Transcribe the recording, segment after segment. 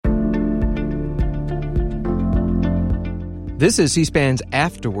This is C-SPAN's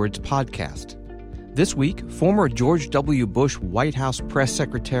Afterwards podcast. This week, former George W. Bush White House Press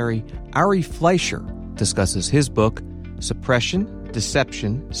Secretary Ari Fleischer discusses his book, Suppression,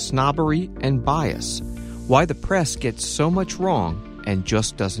 Deception, Snobbery, and Bias: Why the Press Gets So Much Wrong and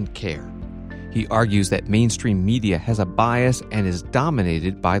Just Doesn't Care. He argues that mainstream media has a bias and is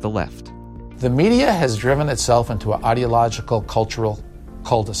dominated by the left. The media has driven itself into an ideological, cultural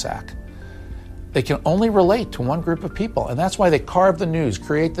cul-de-sac. They can only relate to one group of people, and that's why they carve the news,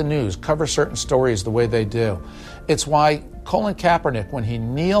 create the news, cover certain stories the way they do. It's why Colin Kaepernick, when he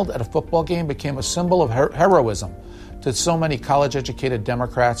kneeled at a football game, became a symbol of heroism to so many college-educated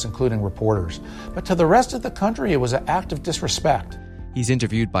Democrats, including reporters. But to the rest of the country, it was an act of disrespect. He's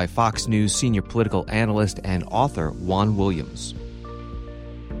interviewed by Fox News senior political analyst and author Juan Williams.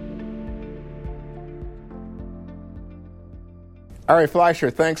 Ari Fleischer,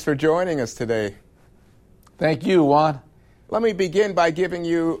 thanks for joining us today. Thank you, Juan. Let me begin by giving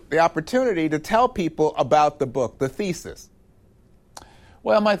you the opportunity to tell people about the book, the thesis.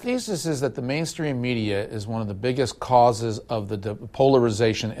 Well, my thesis is that the mainstream media is one of the biggest causes of the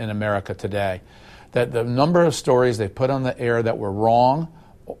polarization in America today. That the number of stories they put on the air that were wrong,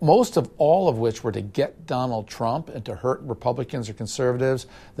 most of all of which were to get Donald Trump and to hurt Republicans or conservatives,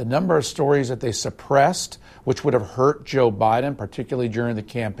 the number of stories that they suppressed, which would have hurt Joe Biden, particularly during the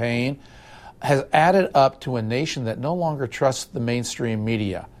campaign, has added up to a nation that no longer trusts the mainstream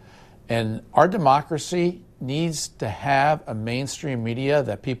media. And our democracy needs to have a mainstream media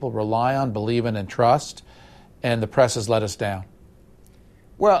that people rely on, believe in, and trust, and the press has let us down.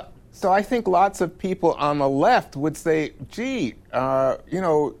 Well, so I think lots of people on the left would say, gee,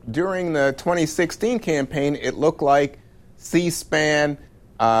 during the 2016 campaign, it looked like C-SPAN,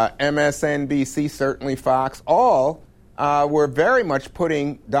 MSNBC, certainly Fox, all were very much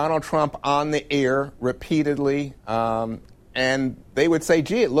putting Donald Trump on the air repeatedly. And they would say,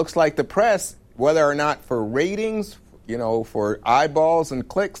 gee, it looks like the press, whether or not for ratings, for eyeballs and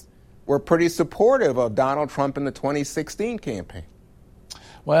clicks, were pretty supportive of Donald Trump in the 2016 campaign.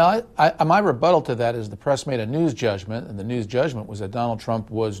 Well, my rebuttal to that is the press made a news judgment, and the news judgment was that Donald Trump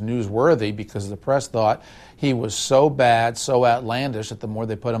was newsworthy because the press thought he was so bad, so outlandish, that the more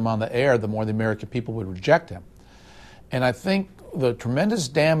they put him on the air, the more the American people would reject him. And I think the tremendous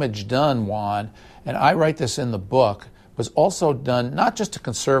damage done, Juan, and I write this in the book, was also done not just to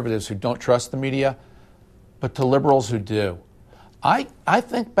conservatives who don't trust the media, but to liberals who do. I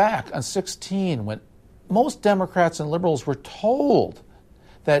think back on 2016 when most Democrats and liberals were told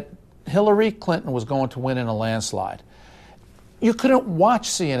that Hillary Clinton was going to win in a landslide. You couldn't watch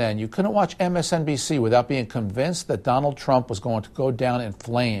CNN, you couldn't watch MSNBC without being convinced that Donald Trump was going to go down in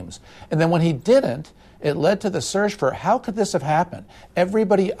flames. And then when he didn't, it led to the search for how could this have happened?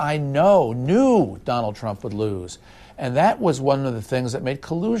 Everybody I know knew Donald Trump would lose. And that was one of the things that made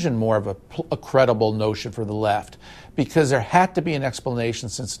collusion more of a credible notion for the left, because there had to be an explanation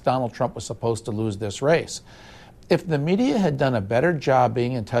since Donald Trump was supposed to lose this race. If the media had done a better job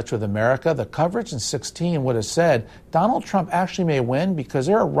being in touch with America, the coverage in 2016 would have said Donald Trump actually may win because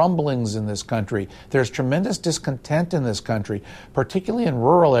there are rumblings in this country. There's tremendous discontent in this country, particularly in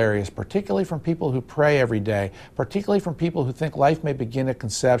rural areas, particularly from people who pray every day, particularly from people who think life may begin at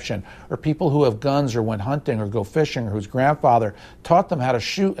conception, or people who have guns or went hunting or go fishing, or whose grandfather taught them how to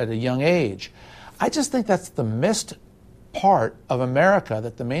shoot at a young age. I just think that's the missed part of America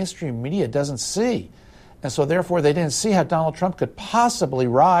that the mainstream media doesn't see. And so, therefore, they didn't see how Donald Trump could possibly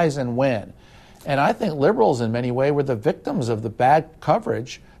rise and win. And I think liberals, in many ways, were the victims of the bad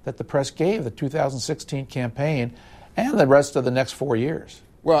coverage that the press gave the 2016 campaign and the rest of the next 4 years.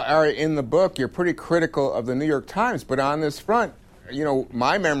 Well, Ari, in the book, you're pretty critical of the New York Times. But on this front,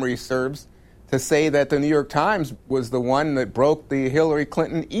 my memory serves to say that the New York Times was the one that broke the Hillary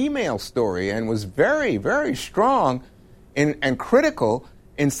Clinton email story and was very, very strong and critical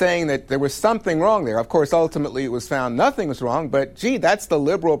in saying that there was something wrong there. Of course, ultimately it was found nothing was wrong, but gee, that's the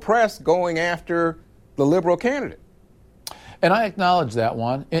liberal press going after the liberal candidate. And I acknowledge that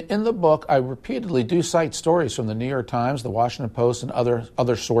one. In the book, I repeatedly do cite stories from the New York Times, the Washington Post, and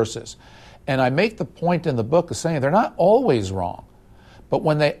other sources. And I make the point in the book of saying they're not always wrong. But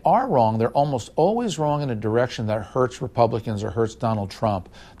when they are wrong, they're almost always wrong in a direction that hurts Republicans or hurts Donald Trump.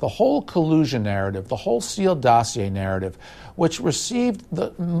 The whole collusion narrative, the whole sealed dossier narrative, which received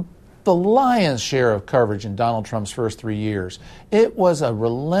the lion's share of coverage in Donald Trump's first 3 years, it was a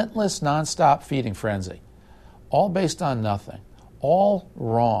relentless, nonstop feeding frenzy, all based on nothing, all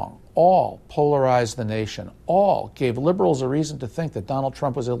wrong, all polarized the nation, all gave liberals a reason to think that Donald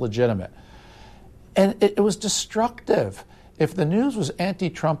Trump was illegitimate. And it was destructive. If the news was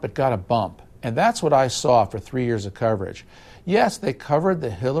anti-Trump, it got a bump. And that's what I saw for 3 years of coverage. Yes, they covered the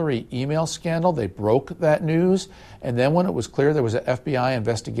Hillary email scandal. They broke that news. And then when it was clear there was an FBI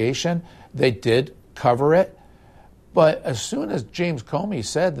investigation, they did cover it. But as soon as James Comey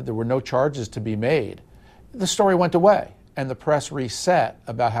said that there were no charges to be made, the story went away. And the press reset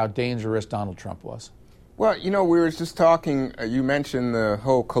about how dangerous Donald Trump was. Well, we were just talking, you mentioned the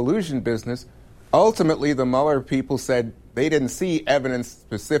whole collusion business. Ultimately, the Mueller people said they didn't see evidence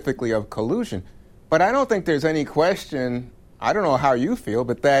specifically of collusion. But I don't think there's any question, I don't know how you feel,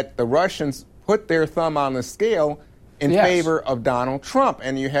 but that the Russians put their thumb on the scale in favor of Donald Trump.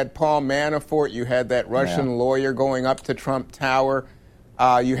 And you had Paul Manafort, you had that Russian lawyer going up to Trump Tower,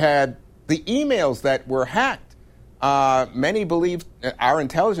 you had the emails that were hacked. Many believe, our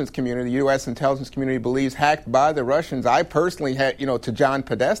intelligence community, the U.S. intelligence community believes hacked by the Russians. I personally had, to John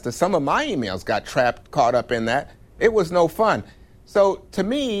Podesta, some of my emails got caught up in that. It was no fun. So to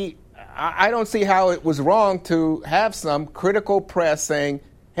me, I don't see how it was wrong to have some critical press saying,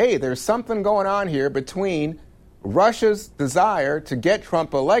 hey, there's something going on here between Russia's desire to get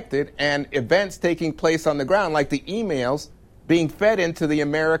Trump elected and events taking place on the ground, like the emails being fed into the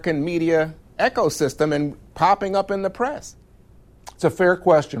American media ecosystem and popping up in the press. It's a fair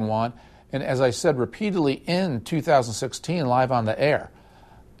question, Juan. And as I said repeatedly in 2016, live on the air,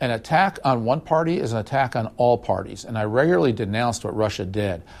 an attack on one party is an attack on all parties. And I regularly denounced what Russia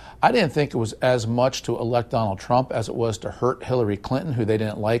did. I didn't think it was as much to elect Donald Trump as it was to hurt Hillary Clinton, who they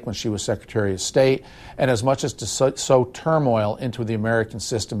didn't like when she was Secretary of State, and as much as to sow turmoil into the American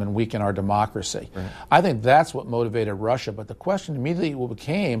system and weaken our democracy. Right. I think that's what motivated Russia. But the question immediately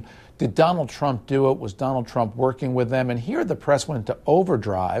became, did Donald Trump do it? Was Donald Trump working with them? And here the press went into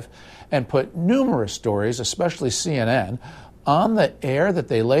overdrive and put numerous stories, especially CNN, on the air that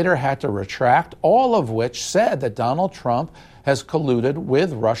they later had to retract, all of which said that Donald Trump has colluded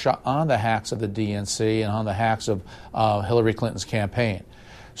with Russia on the hacks of the DNC and on the hacks of Hillary Clinton's campaign.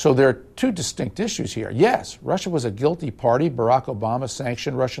 So there are two distinct issues here. Yes, Russia was a guilty party. Barack Obama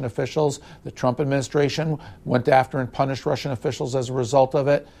sanctioned Russian officials. The Trump administration went after and punished Russian officials as a result of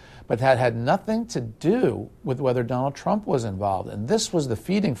it. But that had nothing to do with whether Donald Trump was involved. And this was the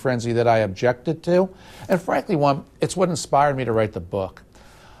feeding frenzy that I objected to. And frankly, it's what inspired me to write the book.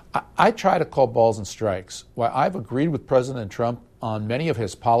 I try to call balls and strikes. While I've agreed with President Trump on many of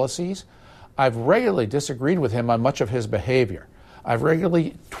his policies, I've regularly disagreed with him on much of his behavior. I've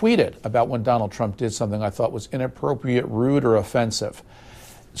regularly tweeted about when Donald Trump did something I thought was inappropriate, rude, or offensive.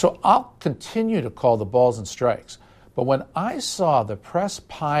 So I'll continue to call the balls and strikes. But when I saw the press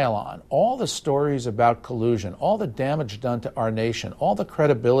pile on all the stories about collusion, all the damage done to our nation, all the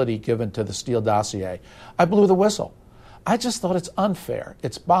credibility given to the Steele dossier, I blew the whistle. I just thought it's unfair,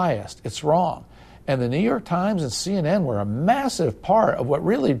 it's biased, it's wrong. And the New York Times and CNN were a massive part of what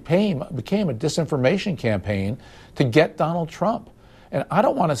really became a disinformation campaign to get Donald Trump. And I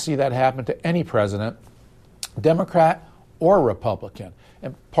don't want to see that happen to any president, Democrat or Republican.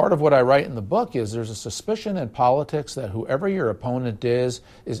 And part of what I write in the book is there's a suspicion in politics that whoever your opponent is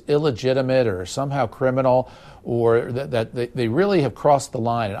illegitimate or somehow criminal, or that they really have crossed the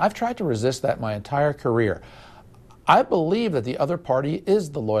line. And I've tried to resist that my entire career. I believe that the other party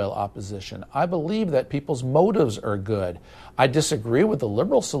is the loyal opposition. I believe that people's motives are good. I disagree with the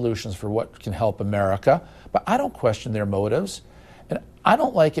liberal solutions for what can help America, but I don't question their motives. And I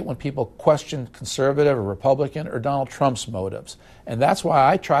don't like it when people question conservative or Republican or Donald Trump's motives. And that's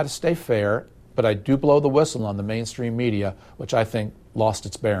why I try to stay fair, but I do blow the whistle on the mainstream media, which I think lost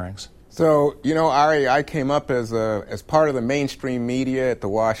its bearings. So, Ari, I came up as part of the mainstream media at the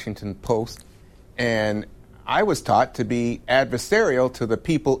Washington Post, and I was taught to be adversarial to the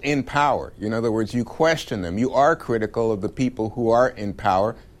people in power. In other words, you question them. You are critical of the people who are in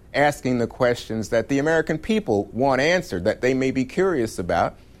power, asking the questions that the American people want answered, that they may be curious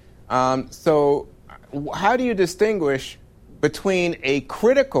about. So how do you distinguish between a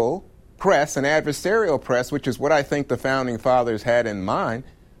critical press, an adversarial press, which is what I think the Founding Fathers had in mind,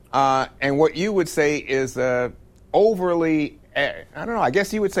 and what you would say is overly, I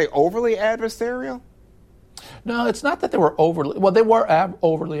guess you would say overly adversarial? No, it's not that they were overly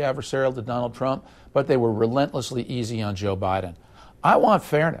adversarial to Donald Trump, but they were relentlessly easy on Joe Biden. I want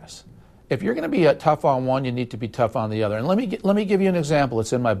fairness. If you're going to be tough on one, you need to be tough on the other. And let me give you an example.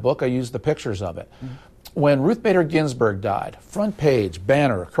 It's in my book. I use the pictures of it. Mm-hmm. When Ruth Bader Ginsburg died, front page,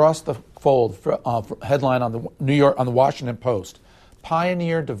 banner, across the fold, headline on the Washington Post,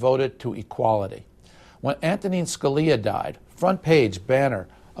 pioneer devoted to equality. When Antonin Scalia died, front page, banner,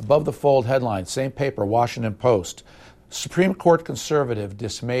 above the fold, headline, same paper, Washington Post, Supreme Court conservative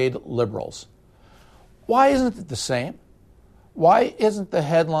dismayed liberals. Why isn't it the same? Why isn't the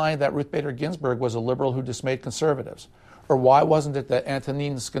headline that Ruth Bader Ginsburg was a liberal who dismayed conservatives? Or why wasn't it that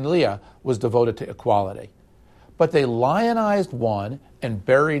Antonin Scalia was devoted to equality? But they lionized one and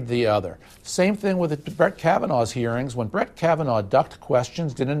buried the other. Same thing with Brett Kavanaugh's hearings. When Brett Kavanaugh ducked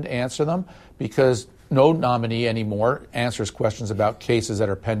questions, didn't answer them, because no nominee anymore answers questions about cases that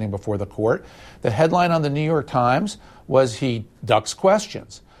are pending before the court, the headline on the New York Times was he ducks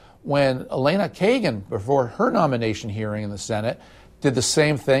questions. When Elena Kagan, before her nomination hearing in the Senate, did the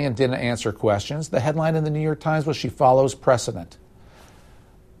same thing and didn't answer questions, the headline in the New York Times was she follows precedent.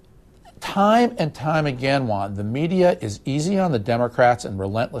 Time and time again, Juan, the media is easy on the Democrats and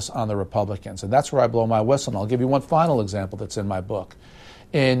relentless on the Republicans. And that's where I blow my whistle. And I'll give you one final example that's in my book.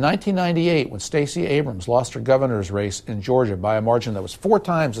 In 1998, when Stacey Abrams lost her governor's race in Georgia by a margin that was 4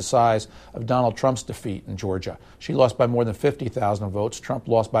 times the size of Donald Trump's defeat in Georgia, she lost by more than 50,000 votes. Trump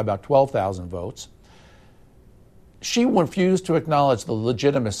lost by about 12,000 votes. She refused to acknowledge the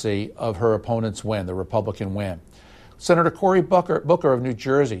legitimacy of her opponent's win, the Republican win. Senator Cory Booker of New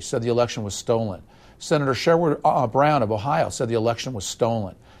Jersey said the election was stolen. Senator Sherrod Brown of Ohio said the election was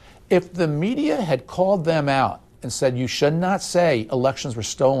stolen. If the media had called them out and said, you should not say elections were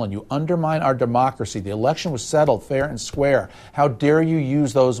stolen, you undermine our democracy, the election was settled fair and square, how dare you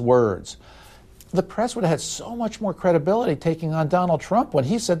use those words, the press would have had so much more credibility taking on Donald Trump when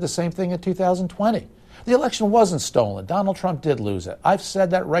he said the same thing in 2020. The election wasn't stolen. Donald Trump did lose it. I've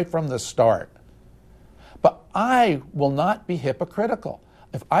said that right from the start. But I will not be hypocritical.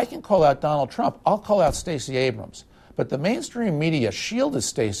 If I can call out Donald Trump, I'll call out Stacey Abrams. But the mainstream media shielded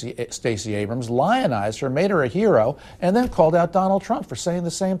Stacey Abrams, lionized her, made her a hero, and then called out Donald Trump for saying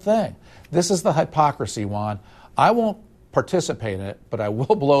the same thing. This is the hypocrisy, Juan. I won't participate in it, but I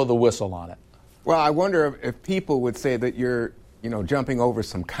will blow the whistle on it. Well, I wonder if people would say that you're, jumping over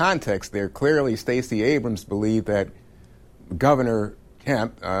some context there. Clearly, Stacey Abrams believed that Governor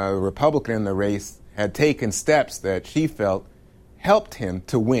Kemp, a Republican in the race, had taken steps that she felt helped him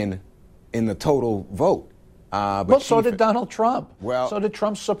to win in the total vote. But so did Donald Trump. Well, so did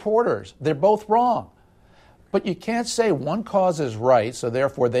Trump's supporters. They're both wrong. But you can't say one cause is right, so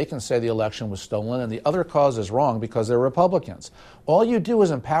therefore they can say the election was stolen, and the other cause is wrong because they're Republicans. All you do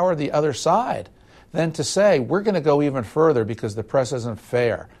is empower the other side then to say, we're going to go even further because the press isn't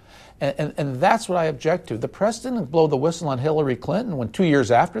fair. And that's what I object to. The press didn't blow the whistle on Hillary Clinton when 2 years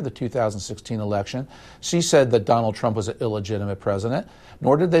after the 2016 election, she said that Donald Trump was an illegitimate president,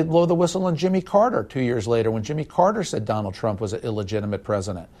 nor did they blow the whistle on Jimmy Carter 2 years later when Jimmy Carter said Donald Trump was an illegitimate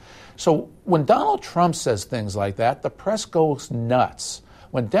president. So when Donald Trump says things like that, the press goes nuts.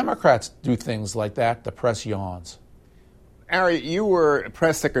 When Democrats do things like that, the press yawns. Ari, you were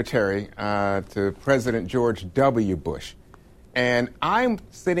press secretary to President George W. Bush. And I'm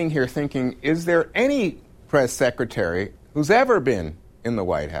sitting here thinking, is there any press secretary who's ever been in the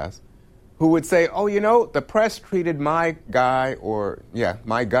White House who would say, oh, the press treated my guy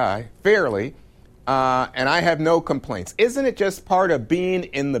fairly, and I have no complaints? Isn't it just part of being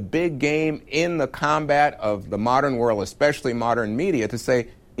in the big game, in the combat of the modern world, especially modern media, to say,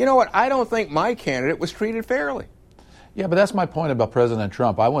 you know what, I don't think my candidate was treated fairly? Yeah, but that's my point about President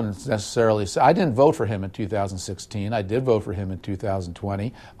Trump. I wouldn't necessarily say, I didn't vote for him in 2016. I did vote for him in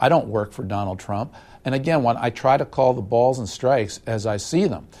 2020. I don't work for Donald Trump. And again, when I try to call the balls and strikes as I see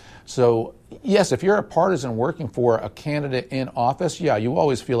them. So, yes, if you're a partisan working for a candidate in office, yeah, you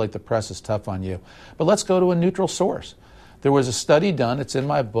always feel like the press is tough on you. But let's go to a neutral source. There was a study done, it's in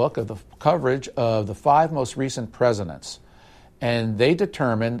my book, of the coverage of the 5 most recent presidents. And they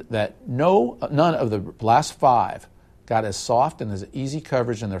determined that none of the last 5 got as soft and as easy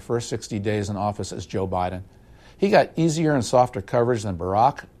coverage in their first 60 days in office as Joe Biden. He got easier and softer coverage than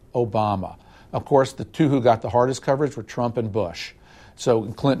Barack Obama. Of course, the 2 who got the hardest coverage were Trump and Bush. So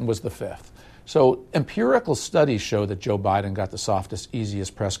Clinton was the 5th. So empirical studies show that Joe Biden got the softest,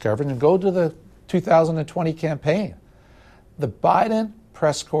 easiest press coverage. And go to the 2020 campaign. The Biden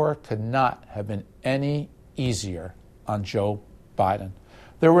press corps could not have been any easier on Joe Biden.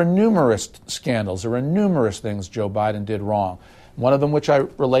 There were numerous scandals. There were numerous things Joe Biden did wrong. One of them, which I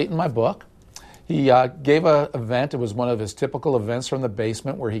relate in my book, he gave an event. It was one of his typical events from the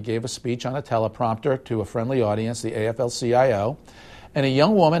basement where he gave a speech on a teleprompter to a friendly audience, the AFL-CIO, and a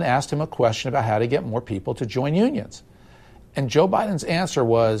young woman asked him a question about how to get more people to join unions. And Joe Biden's answer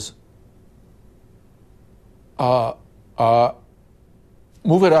was, move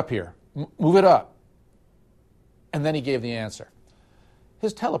it up here. Move it up. And then he gave the answer.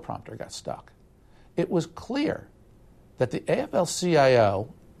 His teleprompter got stuck. It was clear that the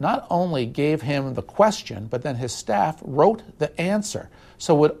AFL-CIO not only gave him the question, but then his staff wrote the answer,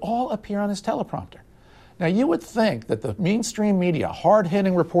 so it would all appear on his teleprompter. Now, you would think that the mainstream media,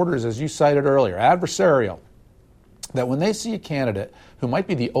 hard-hitting reporters, as you cited earlier, adversarial, that when they see a candidate who might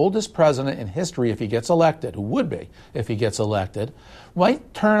be the oldest president in history if he gets elected, who would be if he gets elected,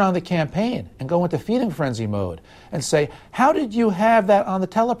 might turn on the campaign and go into feeding frenzy mode and say, how did you have that on the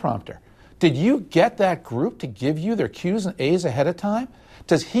teleprompter? Did you get that group to give you their Q's and A's ahead of time?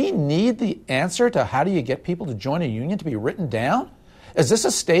 Does he need the answer to how do you get people to join a union to be written down? Is this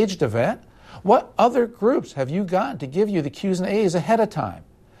a staged event? What other groups have you gotten to give you the Q's and A's ahead of time?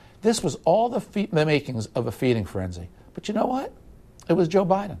 This was all the makings of a feeding frenzy. But you know what? It was Joe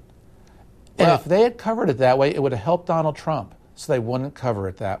Biden. And if they had covered it that way, it would have helped Donald Trump. So they wouldn't cover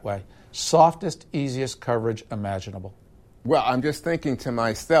it that way. Softest, easiest coverage imaginable. Well, I'm just thinking to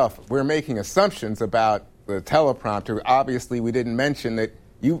myself, we're making assumptions about the teleprompter. Obviously, we didn't mention that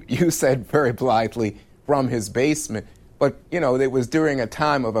you said very blithely from his basement. But, it was during a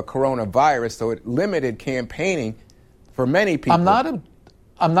time of a coronavirus, so it limited campaigning for many people.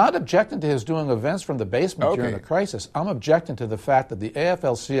 I'm not objecting to his doing events from the basement during the crisis. I'm objecting to the fact that the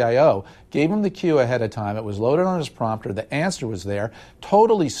AFL-CIO gave him the cue ahead of time. It was loaded on his prompter. The answer was there.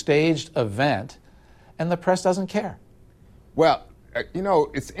 Totally staged event, and the press doesn't care. Well,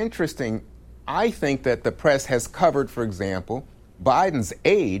 it's interesting. I think that the press has covered, for example, Biden's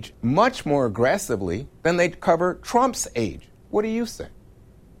age much more aggressively than they'd cover Trump's age. What do you say?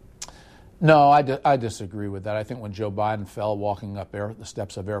 No, I disagree with that. I think when Joe Biden fell walking up the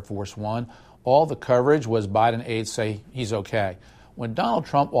steps of Air Force One, all the coverage was Biden aides say he's okay. When Donald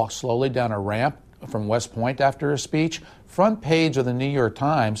Trump walked slowly down a ramp from West Point after his speech, front page of the New York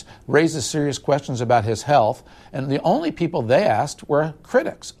Times raises serious questions about his health, and the only people they asked were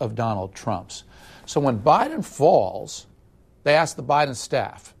critics of Donald Trump's. So when Biden falls, they ask the Biden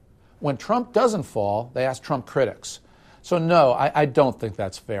staff. When Trump doesn't fall, they ask Trump critics. So no, I don't think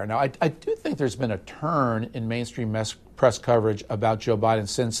that's fair. Now, I do think there's been a turn in mainstream press coverage about Joe Biden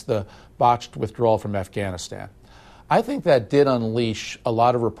since the botched withdrawal from Afghanistan. I think that did unleash a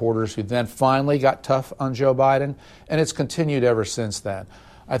lot of reporters who then finally got tough on Joe Biden, and it's continued ever since then.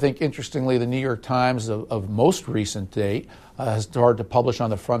 I think, interestingly, the New York Times of most recent date has started to publish on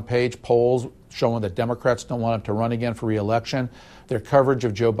the front page polls showing that Democrats don't want him to run again for re-election. Their coverage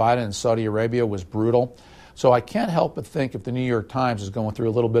of Joe Biden in Saudi Arabia was brutal. So I can't help but think if the New York Times is going through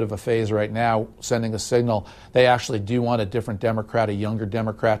a little bit of a phase right now, sending a signal, they actually do want a different Democrat, a younger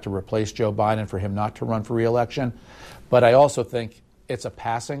Democrat, to replace Joe Biden for him not to run for re-election. But I also think it's a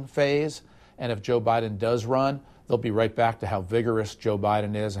passing phase, and if Joe Biden does run, they'll be right back to how vigorous Joe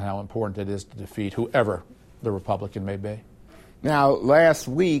Biden is and how important it is to defeat whoever the Republican may be. Now, last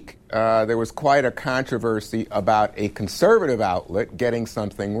week, there was quite a controversy about a conservative outlet getting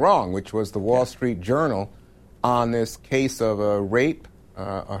something wrong, which was the Wall Street Journal, on this case of a rape,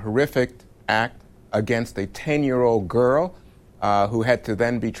 a horrific act against a 10-year-old girl who had to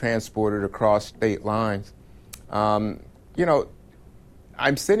then be transported across state lines. I'm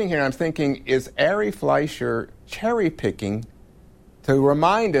sitting here and I'm thinking, is Ari Fleischer cherry-picking to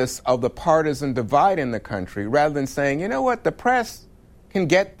remind us of the partisan divide in the country rather than saying, you know what, the press can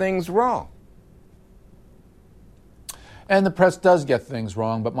get things wrong? And the press does get things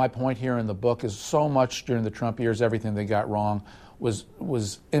wrong, but my point here in the book is so much during the Trump years, everything they got wrong was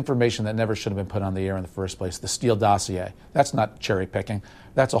information that never should have been put on the air in the first place. The Steele dossier, that's not cherry picking.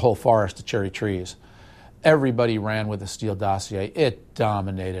 That's a whole forest of cherry trees. Everybody ran with the Steele dossier. It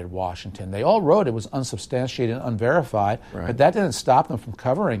dominated Washington. They all wrote it was unsubstantiated and unverified, but that didn't stop them from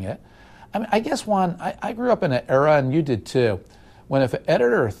covering it. I mean, I guess, Juan, I grew up in an era, and you did too, when if an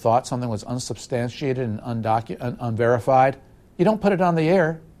editor thought something was unsubstantiated and unverified, you don't put it on the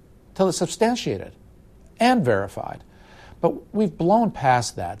air till it's substantiated and verified. But we've blown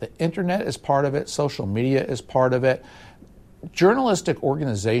past that. The internet is part of it. Social media is part of it. Journalistic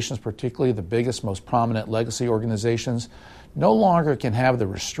organizations, particularly the biggest, most prominent legacy organizations, no longer can have the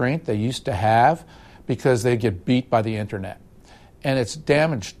restraint they used to have because they get beat by the internet. And it's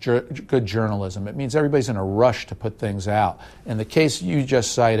damaged good journalism. It means everybody's in a rush to put things out. In the case you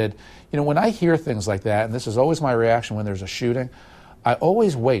just cited, when I hear things like that, and this is always my reaction when there's a shooting, I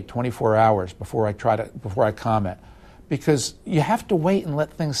always wait 24 hours before I comment. Because you have to wait and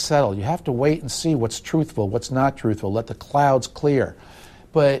let things settle. You have to wait and see what's truthful, what's not truthful, let the clouds clear.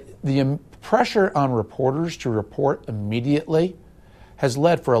 But the pressure on reporters to report immediately has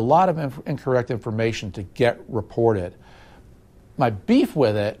led for a lot of incorrect information to get reported. My beef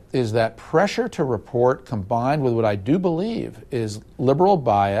with it is that pressure to report combined with what I do believe is liberal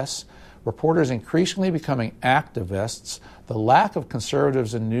bias, reporters increasingly becoming activists, the lack of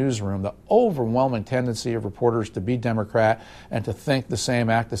conservatives in newsroom, the overwhelming tendency of reporters to be Democrat and to think the same,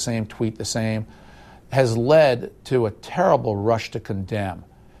 act the same, tweet the same. has led to a terrible rush to condemn.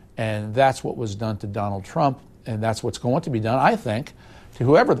 And that's what was done to Donald Trump, and that's what's going to be done, I think, to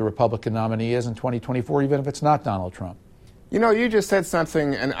whoever the Republican nominee is in 2024, even if it's not Donald Trump. You know, you just said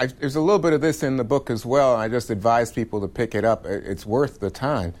something, and there's a little bit of this in the book as well. I just advise people to pick it up. It's worth the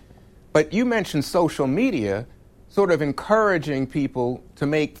time. But you mentioned social media sort of encouraging people to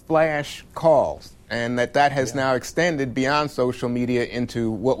make flash calls, and that has now extended beyond social media into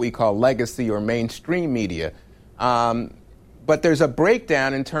what we call legacy or mainstream media. But there's a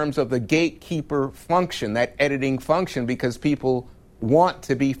breakdown in terms of the gatekeeper function, that editing function, because people want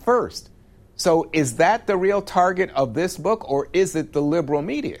to be first. So is that the real target of this book, or is it the liberal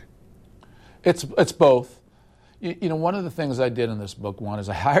media? It's both. You know, one of the things I did in this book, is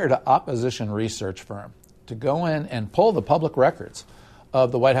I hired an opposition research firm to go in and pull the public records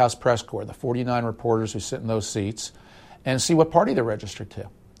of the White House press corps, the 49 reporters who sit in those seats, and see what party they're registered to.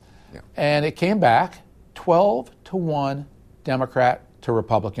 Yeah. And it came back 12-1 Democrat to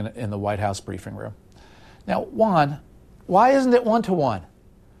Republican in the White House briefing room. Now, Juan, why isn't it 1-1?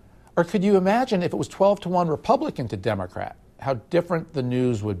 Or could you imagine if it was 12-1 Republican to Democrat, how different the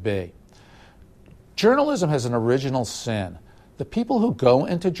news would be? Journalism has an original sin. The people who go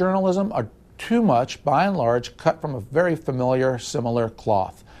into journalism are too much, by and large, cut from a very familiar, similar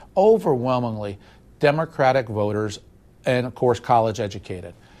cloth. Overwhelmingly Democratic voters and, of course, college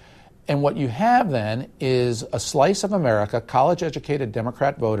educated. And what you have then is a slice of America, college-educated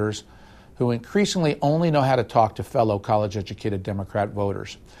Democrat voters, who increasingly only know how to talk to fellow college-educated Democrat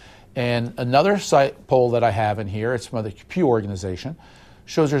voters. And another poll that I have in here, it's from the Pew organization,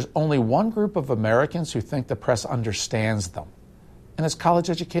 shows there's only one group of Americans who think the press understands them, and it's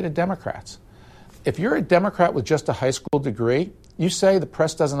college-educated Democrats. If you're a Democrat with just a high school degree, you say the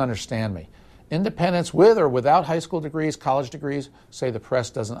press doesn't understand me. Independents with or without high school degrees, college degrees, say the press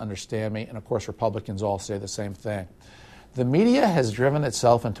doesn't understand me, and of course Republicans all say the same thing. The media has driven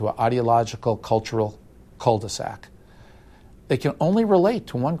itself into an ideological, cultural cul-de-sac. They can only relate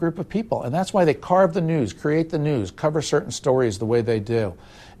to one group of people, and that's why they carve the news, create the news, cover certain stories the way they do.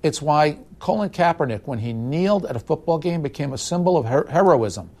 It's why Colin Kaepernick, when he kneeled at a football game, became a symbol of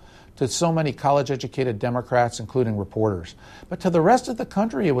heroism to so many college-educated Democrats, including reporters. But to the rest of the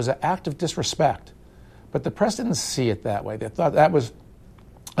country, it was an act of disrespect. But the press didn't see it that way. They thought that was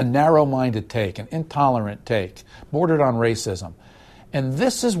a narrow-minded take, an intolerant take, bordered on racism. And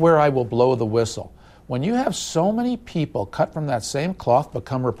this is where I will blow the whistle. When you have so many people cut from that same cloth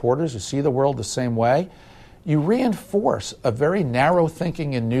become reporters who see the world the same way, you reinforce a very narrow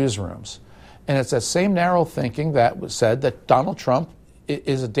thinking in newsrooms. And it's that same narrow thinking that said that Donald Trump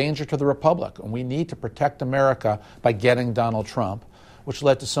is a danger to the Republic, and we need to protect America by getting Donald Trump, which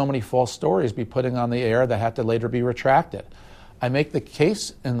led to so many false stories be putting on the air that had to later be retracted. I make the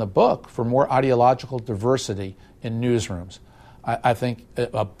case in the book for more ideological diversity in newsrooms. I think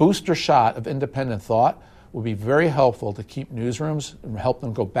a booster shot of independent thought would be very helpful to keep newsrooms and help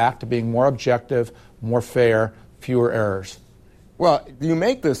them go back to being more objective, more fair, fewer errors. Well, you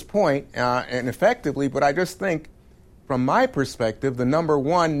make this point, and effectively, but I just think, from my perspective, the number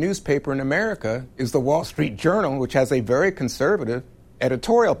one newspaper in America is the Wall Street Journal, which has a very conservative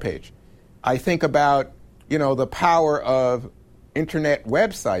editorial page. I think about, the power of internet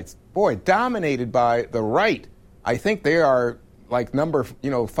websites, dominated by the right. I think they are like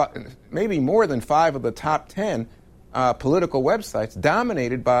maybe more than 5 of the top 10 political websites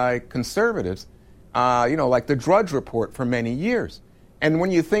dominated by conservatives, like the Drudge Report for many years. And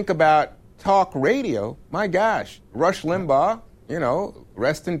when you think about talk radio, my gosh, Rush Limbaugh,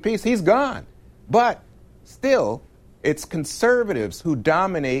 rest in peace, he's gone. But still, it's conservatives who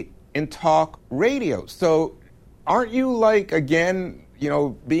dominate in talk radio. So aren't you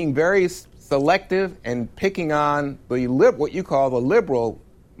being very selective and picking on what you call the liberal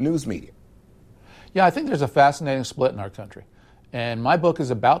news media? Yeah, I think there's a fascinating split in our country. And my book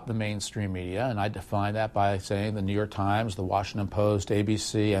is about the mainstream media, and I define that by saying the New York Times, the Washington Post,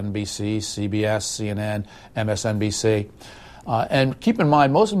 ABC, NBC, CBS, CNN, MSNBC. And keep in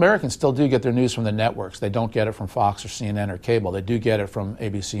mind, most Americans still do get their news from the networks. They don't get it from Fox or CNN or cable. They do get it from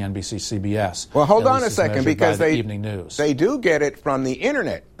ABC, NBC, CBS. Well, hold on a second, because evening news. They do get it from the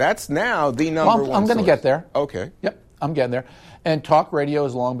internet. That's now the number one I'm going to get there. Okay. Yep, I'm getting there. And talk radio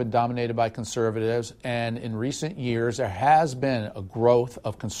has long been dominated by conservatives, and in recent years there has been a growth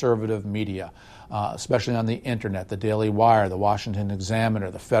of conservative media, especially on the internet, the Daily Wire, the Washington Examiner,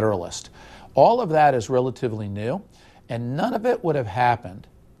 the Federalist. All of that is relatively new, and none of it would have happened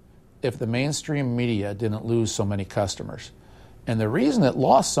if the mainstream media didn't lose so many customers. And the reason it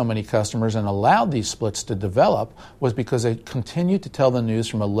lost so many customers and allowed these splits to develop was because they continued to tell the news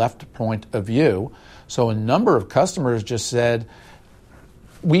from a left point of view. So a number of customers just said,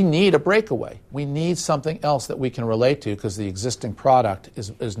 we need a breakaway. We need something else that we can relate to because the existing product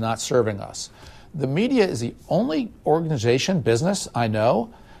is not serving us. The media is the only organization, business I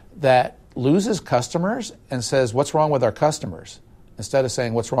know, that loses customers and says, what's wrong with our customers? Instead of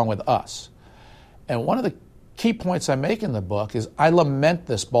saying, what's wrong with us? And one of the key points I make in the book is I lament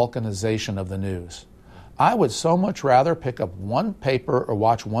this balkanization of the news. I would so much rather pick up one paper or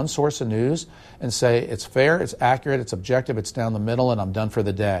watch one source of news and say it's fair, it's accurate, it's objective, it's down the middle, and I'm done for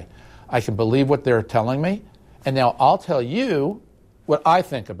the day. I can believe what they're telling me, and now I'll tell you what I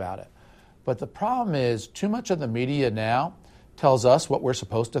think about it. But the problem is too much of the media now tells us what we're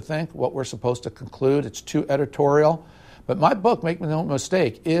supposed to think, what we're supposed to conclude. It's too editorial. But my book, make no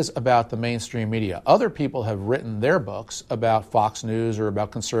mistake, is about the mainstream media. Other people have written their books about Fox News or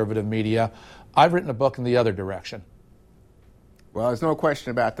about conservative media. I've written a book in the other direction. Well, there's no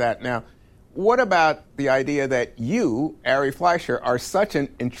question about that. Now, what about the idea that you, Ari Fleischer, are such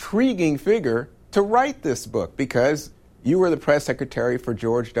an intriguing figure to write this book? Because you were the press secretary for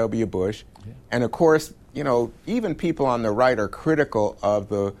George W. Bush. Yeah. And, of course, you know, even people on the right are critical of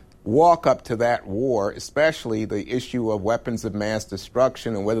the walk up to that war, especially the issue of weapons of mass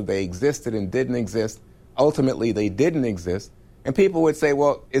destruction and whether they existed and didn't exist. Ultimately, they didn't exist. And people would say,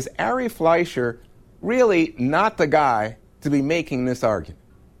 well, is Ari Fleischer really not the guy to be making this argument?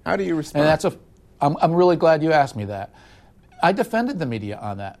 How do you respond? And I'm really glad you asked me that. I defended the media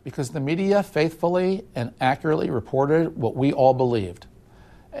on that because the media faithfully and accurately reported what we all believed.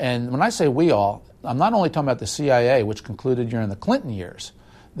 And when I say we all, I'm not only talking about the CIA, which concluded during the Clinton years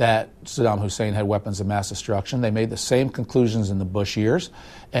that Saddam Hussein had weapons of mass destruction. They made the same conclusions in the Bush years,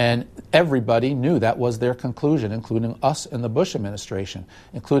 and everybody knew that was their conclusion, including us in the Bush administration,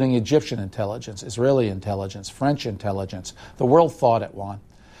 including Egyptian intelligence, Israeli intelligence, French intelligence. The world thought it, Juan.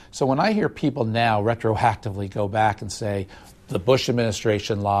 So when I hear people now retroactively go back and say the Bush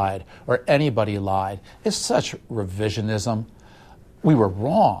administration lied or anybody lied, it's such revisionism. We were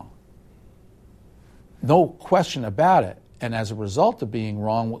wrong. No question about it. And as a result of being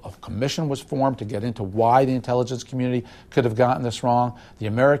wrong, a commission was formed to get into why the intelligence community could have gotten this wrong. The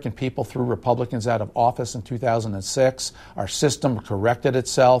American people threw Republicans out of office in 2006. Our system corrected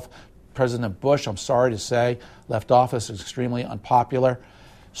itself. President Bush, I'm sorry to say, left office extremely unpopular.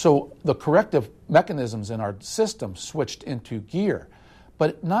 So the corrective mechanisms in our system switched into gear,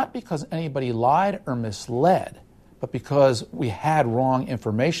 but not because anybody lied or misled, but because we had wrong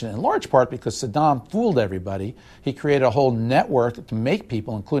information, in large part because Saddam fooled everybody. He created a whole network to make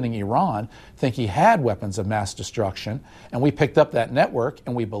people, including Iran, think he had weapons of mass destruction, and we picked up that network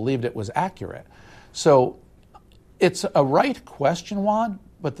and we believed it was accurate. So it's a right question, Juan,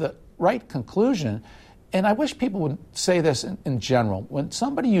 but the right conclusion, and I wish people would say this in general. When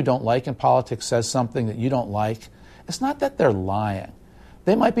somebody you don't like in politics says something that you don't like, it's not that they're lying.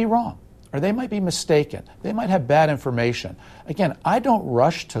 They might be wrong. Or they might be mistaken. They might have bad information. Again, I don't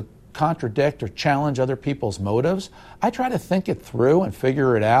rush to contradict or challenge other people's motives. I try to think it through and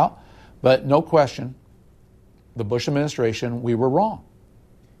figure it out. But no question, the Bush administration, we were wrong.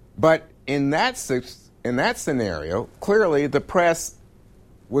 But in that scenario, clearly the press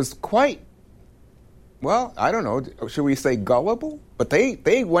was quite, well, I don't know, should we say gullible? But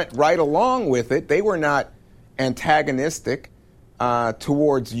they went right along with it. They were not antagonistic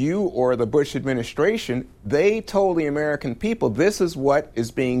towards you or the Bush administration. They told the American people this is what is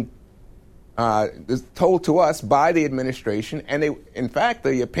being is told to us by the administration, and they, in fact,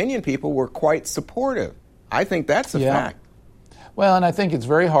 the opinion people were quite supportive. I think that's a fact. Well, and I think it's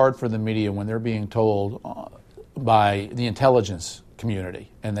very hard for the media when they're being told by the intelligence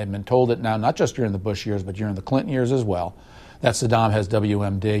community, and they've been told it now not just during the Bush years, but during the Clinton years as well, that Saddam has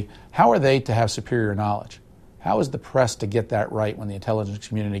WMD. How are they to have superior knowledge? How is the press to get that right when the intelligence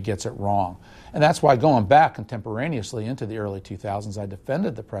community gets it wrong? And that's why going back contemporaneously into the early 2000s, I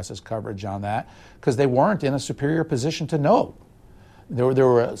defended the press's coverage on that because they weren't in a superior position to know. There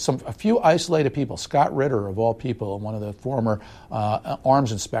were a few isolated people. Scott Ritter, of all people, one of the former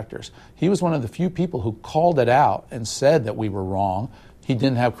arms inspectors, he was one of the few people who called it out and said that we were wrong. He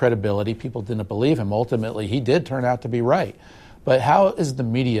didn't have credibility. People didn't believe him. Ultimately, he did turn out to be right. But how is the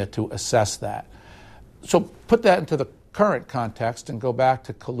media to assess that? So put that into the current context and go back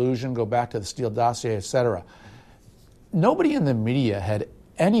to collusion, go back to the Steele dossier, et cetera. Nobody in the media had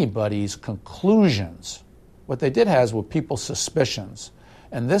anybody's conclusions. What they did have were people's suspicions.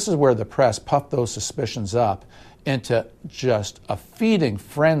 And this is where the press puffed those suspicions up into just a feeding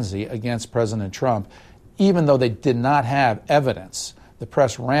frenzy against President Trump. even though they did not have evidence. The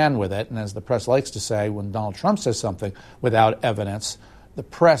press ran with it, and as the press likes to say, when Donald Trump says something without evidence, the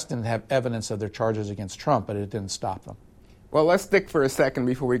press didn't have evidence of their charges against Trump, but it didn't stop them. Well, let's stick for a second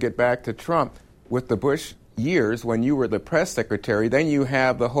before we get back to Trump. With the Bush years, when you were the press secretary, then you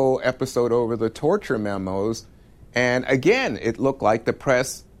have the whole episode over the torture memos. And again, it looked like the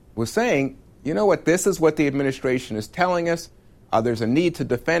press was saying, you know what, this is what the administration is telling us. There's a need to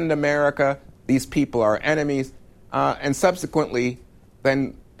defend America. These people are enemies. And subsequently,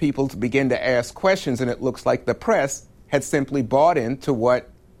 then people begin to ask questions, and it looks like the press had simply bought into what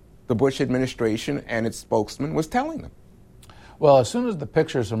the Bush administration and its spokesman was telling them. Well, as soon as the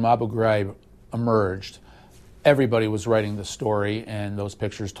pictures from Abu Ghraib emerged, everybody was writing the story, and those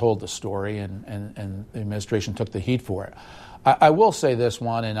pictures told the story, and the administration took the heat for it. I will say this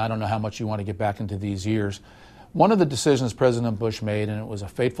one, and I don't know how much you want to get back into these years. One of the decisions President Bush made, and it was a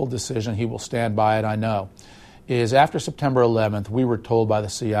fateful decision, he will stand by it, I know, is after September 11th, we were told by the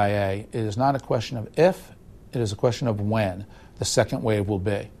CIA, it is not a question of if, it is a question of when the second wave will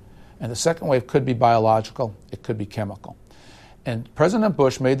be. And the second wave could be biological, it could be chemical. And President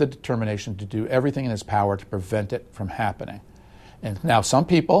Bush made the determination to do everything in his power to prevent it from happening. And now some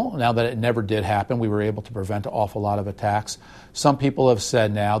people, now that it never did happen, we were able to prevent an awful lot of attacks. Some people have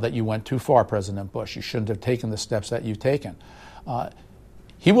said now that you went too far, President Bush. You shouldn't have taken the steps that you've taken.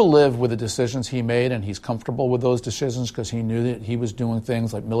 He will live with the decisions he made, and he's comfortable with those decisions because he knew that he was doing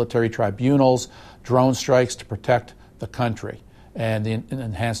things like military tribunals, drone strikes to protect the country, and the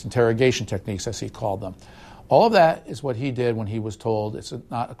enhanced interrogation techniques, as he called them. All of that is what he did when he was told it's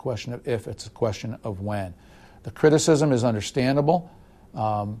not a question of if, it's a question of when. The criticism is understandable,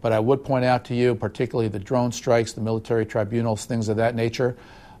 but I would point out to you, particularly the drone strikes, the military tribunals, things of that nature,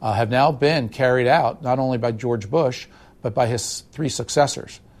 have now been carried out not only by George Bush, but by his three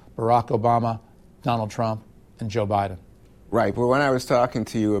successors, Barack Obama, Donald Trump, and Joe Biden. Right. Well, when I was talking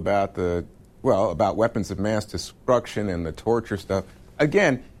to you about about weapons of mass destruction and the torture stuff,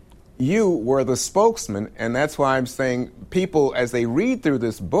 again, you were the spokesman, and that's why I'm saying people, as they read through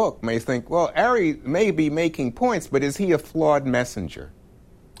this book, may think, well, Ari may be making points, but is he a flawed messenger?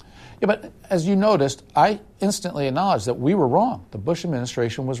 Yeah, but as you noticed, I instantly acknowledged that we were wrong. The Bush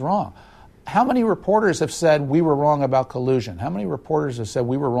administration was wrong. How many reporters have said we were wrong about collusion? How many reporters have said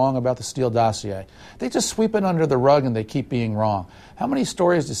we were wrong about the Steele dossier? They just sweep it under the rug and they keep being wrong. How many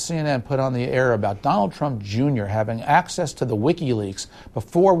stories does CNN put on the air about Donald Trump Jr. having access to the WikiLeaks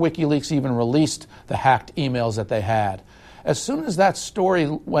before WikiLeaks even released the hacked emails that they had? As soon as that story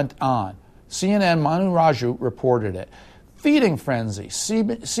went on, CNN, Manu Raju reported it. Feeding Frenzy,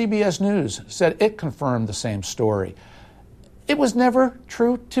 CBS News said it confirmed the same story. It was never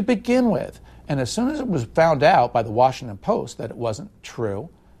true to begin with. And as soon as it was found out by the Washington Post that it wasn't true,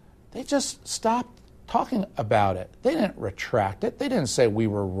 they just stopped talking about it. They didn't retract it. They didn't say we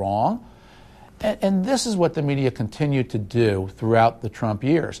were wrong. And this is what the media continued to do throughout the Trump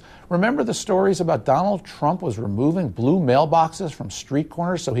years. Remember the stories about Donald Trump was removing blue mailboxes from street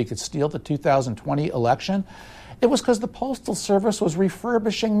corners so he could steal the 2020 election? It was because the Postal Service was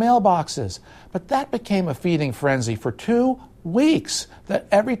refurbishing mailboxes. But that became a feeding frenzy for 2 weeks, that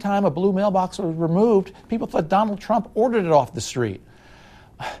every time a blue mailbox was removed, people thought Donald Trump ordered it off the street.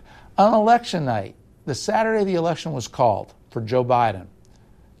 On election night, the Saturday the election was called for Joe Biden,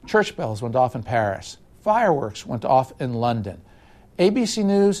 church bells went off in Paris. Fireworks went off in London. ABC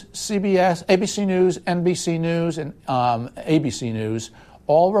News, CBS, ABC News, NBC News, and ABC News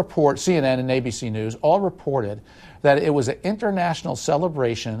all report, CNN and ABC News, all reported that it was an international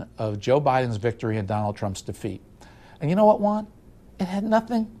celebration of Joe Biden's victory and Donald Trump's defeat. And you know what, Juan? It had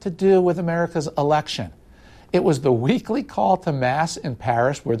nothing to do with America's election. It was the weekly call to Mass in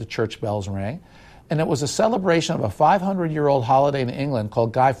Paris where the church bells rang, and it was a celebration of a 500-year-old holiday in England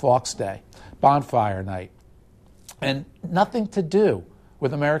called Guy Fawkes Day, Bonfire Night, and nothing to do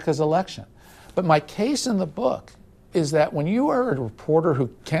with America's election. But my case in the book is that when you are a reporter who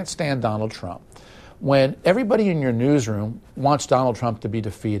can't stand Donald Trump, when everybody in your newsroom wants Donald Trump to be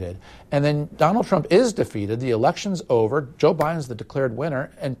defeated, and then Donald Trump is defeated, the election's over, Joe Biden's the declared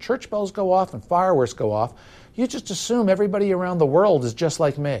winner, and church bells go off and fireworks go off, you just assume everybody around the world is just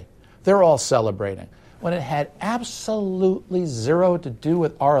like me. They're all celebrating. When it had absolutely zero to do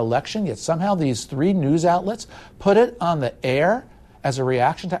with our election, yet somehow these 3 news outlets put it on the air as a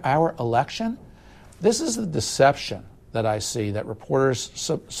reaction to our election. This is the deception that I see that reporters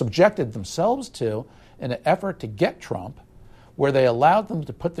subjected themselves to in an effort to get Trump, where they allowed them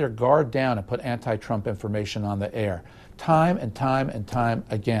to put their guard down and put anti-Trump information on the air time and time and time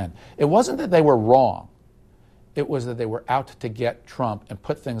again. It wasn't that they were wrong. It was that they were out to get Trump and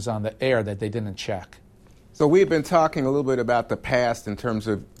put things on the air that they didn't check. So we've been talking a little bit about the past in terms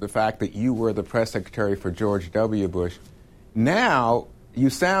of the fact that you were the press secretary for George W. Bush. Now you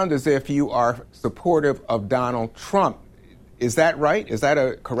sound as if you are supportive of Donald Trump. Is that right? Is that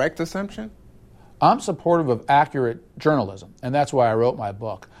a correct assumption? I'm supportive of accurate journalism, and that's why I wrote my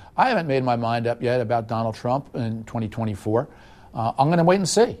book. I haven't made my mind up yet about Donald Trump in 2024. I'm going to wait and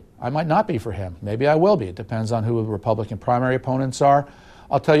see. I might not be for him. Maybe I will be. It depends on who the Republican primary opponents are.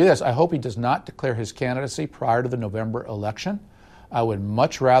 I'll tell you this. I hope he does not declare his candidacy prior to the November election. I would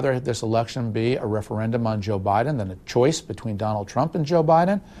much rather this election be a referendum on Joe Biden than a choice between Donald Trump and Joe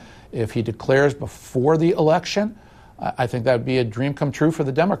Biden. If he declares before the election, I think that would be a dream come true for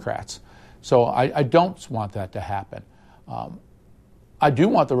the Democrats. So I don't want that to happen. I do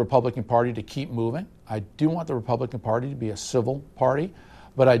want the Republican Party to keep moving. I do want the Republican Party to be a civil party.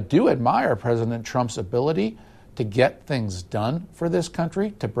 But I do admire President Trump's ability to get things done for this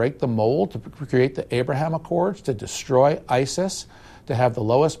country, to break the mold, to create the Abraham Accords, to destroy ISIS, to have the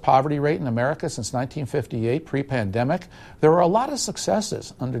lowest poverty rate in America since 1958, pre-pandemic. There were a lot of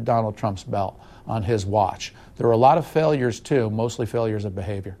successes under Donald Trump's belt on his watch. There were a lot of failures, too, mostly failures of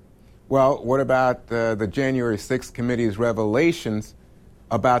behavior. Well, what about the January 6th committee's revelations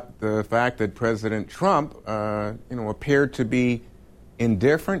about the fact that President Trump, appeared to be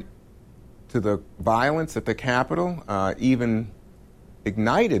indifferent to the violence at the Capitol, even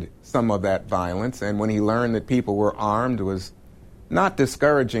ignited some of that violence, and when he learned that people were armed, was not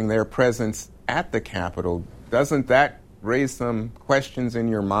discouraging their presence at the Capitol? Doesn't that raise some questions in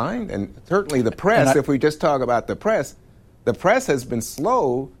your mind? And certainly the press, if we just talk about the press has been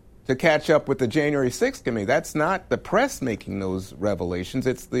slow to catch up with the January 6th committee. That's not the press making those revelations.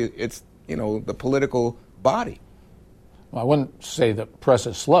 It's the political body. Well, I wouldn't say the press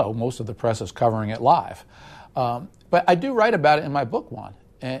is slow. Most of the press is covering it live. But I do write about it in my book, Juan,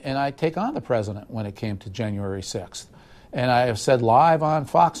 and I take on the president when it came to January 6th. And I have said live on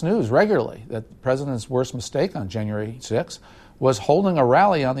Fox News regularly that the president's worst mistake on January 6th was holding a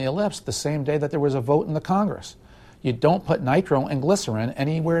rally on the Ellipse the same day that there was a vote in the Congress. You don't put nitro and glycerin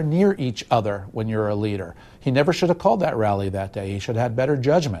anywhere near each other when you're a leader. He never should have called that rally that day. He should have had better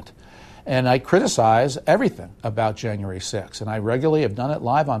judgment. And I criticize everything about January 6th, and I regularly have done it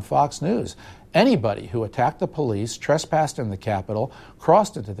live on Fox News. Anybody who attacked the police, trespassed in the Capitol,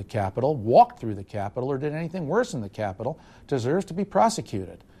 crossed into the Capitol, walked through the Capitol, or did anything worse in the Capitol deserves to be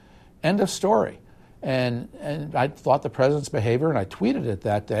prosecuted. End of story. And I thought the president's behavior, and I tweeted it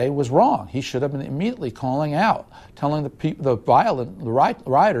that day, was wrong. He should have been immediately calling out, telling the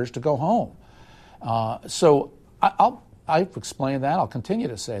rioters to go home. So I've explained that. I'll continue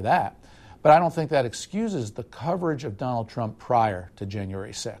to say that. But I don't think that excuses the coverage of Donald Trump prior to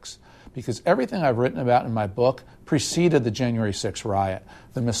January 6th, because everything I've written about in my book preceded the January 6th riot.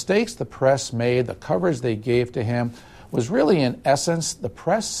 The mistakes the press made, the coverage they gave to him, was really, in essence, the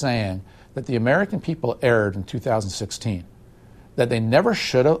press saying that the American people erred in 2016, that they never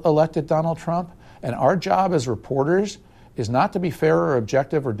should have elected Donald Trump, and our job as reporters is not to be fair or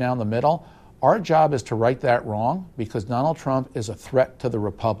objective or down the middle. Our job is to right that wrong, because Donald Trump is a threat to the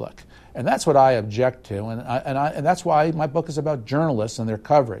republic. And that's what I object to, and that's why my book is about journalists and their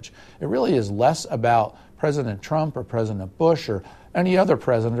coverage. It really is less about President Trump or President Bush or any other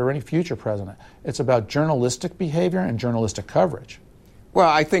president or any future president. It's about journalistic behavior and journalistic coverage. Well,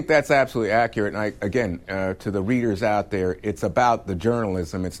 I think that's absolutely accurate. And again, to the readers out there, it's about the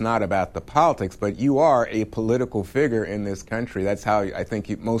journalism. It's not about the politics. But you are a political figure in this country. That's how I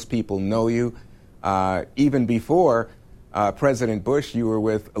think most people know you. Even before President Bush, you were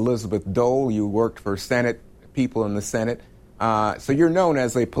with Elizabeth Dole. You worked for people in the Senate. So you're known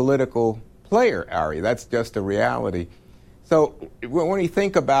as a political player, Ari. That's just a reality. So when you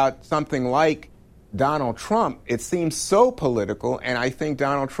think about something like Donald Trump, it seems so political, and I think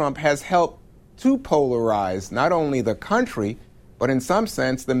Donald Trump has helped to polarize not only the country, but in some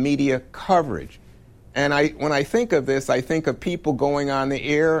sense the media coverage. And when I think of this, I think of people going on the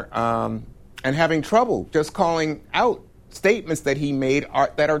air and having trouble just calling out statements that he made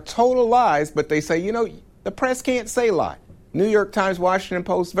that are total lies, but they say, the press can't say lie. New York Times, Washington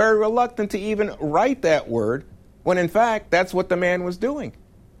Post, very reluctant to even write that word, when in fact that's what the man was doing.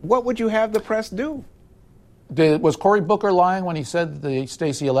 What would you have the press do? Was Cory Booker lying when he said the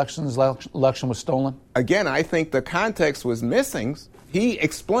Stacey election was stolen? Again, I think the context was missing. He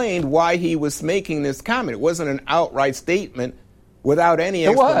explained why he was making this comment. It wasn't an outright statement without any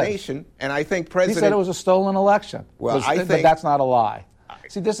explanation. And I think President... He said it was a stolen election. Well, but that's not a lie.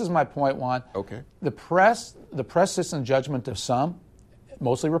 See, this is my point, Juan. Okay. The press sits in judgment of some,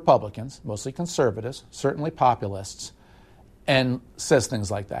 mostly Republicans, mostly conservatives, certainly populists, and says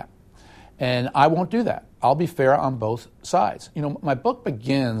things like that. And I won't do that. I'll be fair on both sides. You know, my book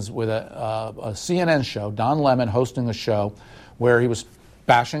begins with a CNN show, Don Lemon hosting a show where he was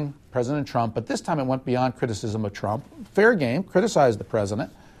bashing President Trump, but this time it went beyond criticism of Trump. Fair game, criticized the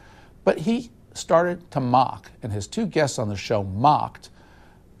president, but he started to mock, and his two guests on the show mocked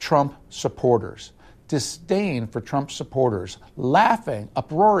Trump supporters, disdain for Trump supporters, laughing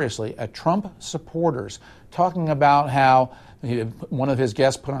uproariously at Trump supporters, talking about how one of his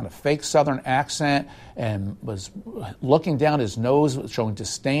guests put on a fake Southern accent and was looking down his nose, showing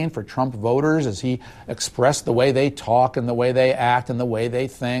disdain for Trump voters as he expressed the way they talk and the way they act and the way they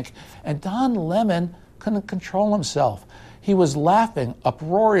think. And Don Lemon couldn't control himself. He was laughing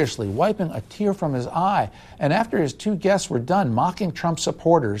uproariously, wiping a tear from his eye. And after his two guests were done mocking Trump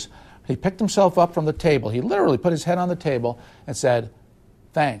supporters, he picked himself up from the table. He literally put his head on the table and said,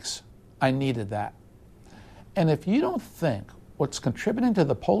 "Thanks, I needed that." And if you don't think what's contributing to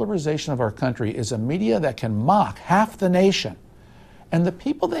the polarization of our country is a media that can mock half the nation, and the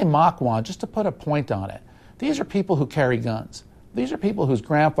people they mock, Juan, just to put a point on it, these are people who carry guns. These are people whose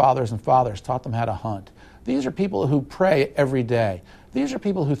grandfathers and fathers taught them how to hunt. These are people who pray every day. These are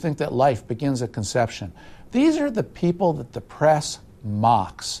people who think that life begins at conception. These are the people that the press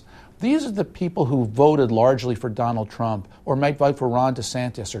mocks. These are the people who voted largely for Donald Trump or might vote for Ron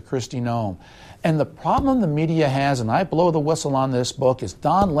DeSantis or Kristi Noem. And the problem the media has, and I blow the whistle on this book, is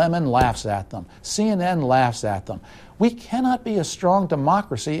Don Lemon laughs at them. CNN laughs at them. We cannot be a strong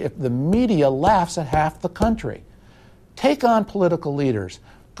democracy if the media laughs at half the country. Take on political leaders.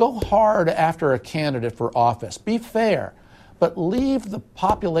 Go hard after a candidate for office. Be fair. But leave the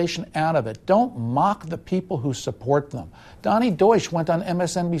population out of it. Don't mock the people who support them. Donnie Deutsch went on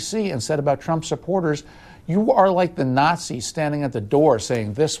MSNBC and said about Trump supporters, "You are like the Nazis standing at the door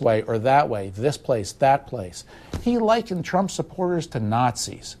saying this way or that way, this place, that place." He likened Trump supporters to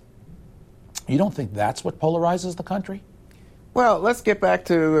Nazis. You don't think that's what polarizes the country? Well, let's get back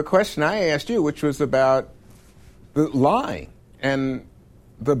to the question I asked you, which was about the lying and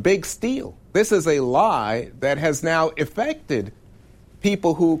the big steal. This is a lie that has now affected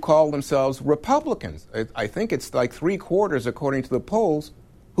people who call themselves Republicans. I think it's like 3/4, according to the polls,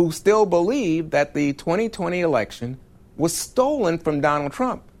 who still believe that the 2020 election was stolen from Donald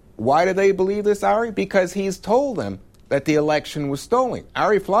Trump. Why do they believe this, Ari? Because he's told them that the election was stolen.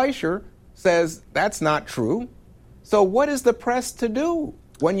 Ari Fleischer says that's not true. So what is the press to do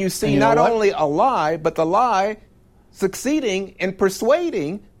when you see not only a lie, but the lie succeeding in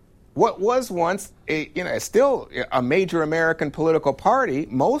persuading what was once still a major American political party,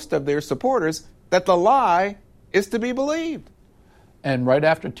 most of their supporters, that the lie is to be believed? And right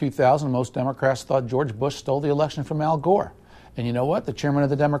after 2000, most Democrats thought George Bush stole the election from Al Gore. And you know what? The chairman of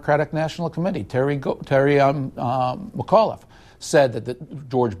the Democratic National Committee, Terry McAuliffe, said that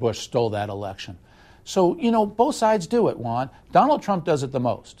George Bush stole that election. So, both sides do it, Juan. Donald Trump does it the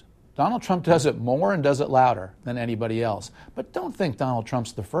most. Donald Trump does it more and does it louder than anybody else. But don't think Donald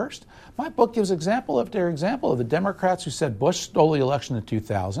Trump's the first. My book gives example after example of the Democrats who said Bush stole the election in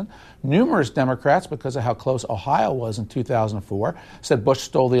 2000. Numerous Democrats, because of how close Ohio was in 2004, said Bush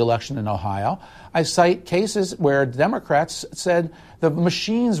stole the election in Ohio. I cite cases where Democrats said the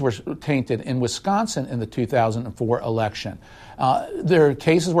machines were tainted in Wisconsin in the 2004 election. There are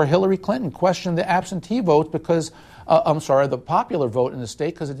cases where Hillary Clinton questioned the absentee vote because the popular vote in the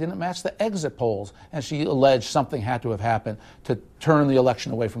state because it didn't match the exit polls. And she alleged something had to have happened to turn the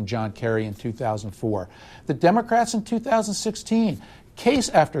election away from John Kerry in 2004. The Democrats in 2016, case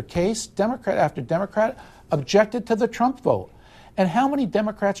after case, Democrat after Democrat, objected to the Trump vote. And how many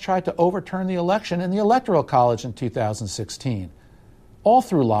Democrats tried to overturn the election in the Electoral College in 2016? All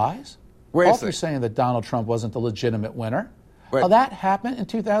through lies. All through saying that Donald Trump wasn't the legitimate winner. Well, that happened in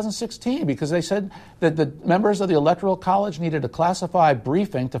 2016 because they said that the members of the Electoral College needed a classified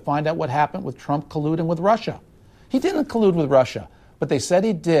briefing to find out what happened with Trump colluding with Russia. He didn't collude with Russia, but they said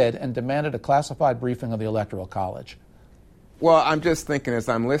he did and demanded a classified briefing of the Electoral College. Well, I'm just thinking as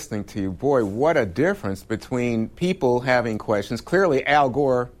I'm listening to you, boy, what a difference between people having questions. Clearly, Al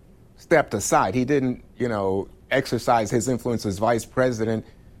Gore stepped aside. He didn't, exercise his influence as vice president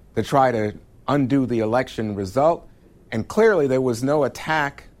to try to undo the election result. And clearly there was no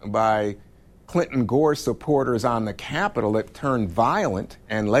attack by Clinton Gore supporters on the Capitol that turned violent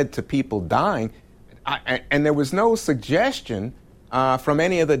and led to people dying. And there was no suggestion from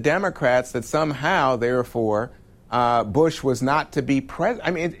any of the Democrats that somehow, therefore, Bush was not to be president.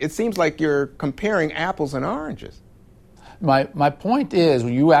 I mean, it seems like you're comparing apples and oranges. My point is,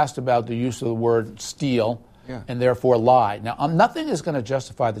 you asked about the use of the word steal and therefore lie. Now, nothing is going to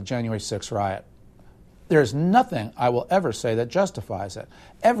justify the January 6th riot. There's nothing I will ever say that justifies it.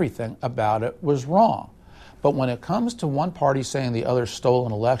 Everything about it was wrong. But when it comes to one party saying the other stole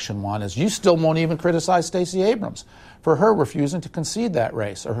an election, Juan, is you still won't even criticize Stacey Abrams for her refusing to concede that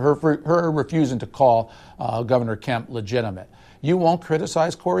race, or her refusing to call Governor Kemp legitimate. You won't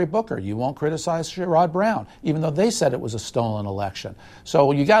criticize Cory Booker. You won't criticize Sherrod Brown, even though they said it was a stolen election.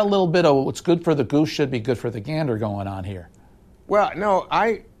 So you got a little bit of what's good for the goose should be good for the gander going on here. Well, no,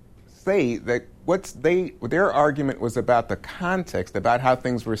 I say that their argument was about the context, about how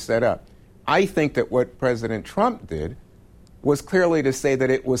things were set up. I think that what President Trump did was clearly to say that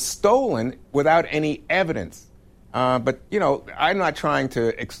it was stolen without any evidence. But, I'm not trying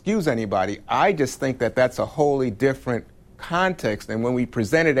to excuse anybody. I just think that that's a wholly different context. And when we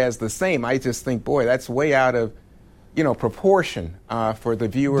present it as the same, I just think, boy, that's way out of, proportion for the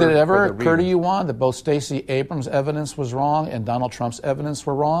viewer. Did it ever occur to you, Juan, that both Stacey Abrams' evidence was wrong and Donald Trump's evidence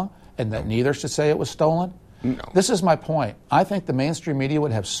were wrong, and that neither should say it was stolen? No. This is my point. I think the mainstream media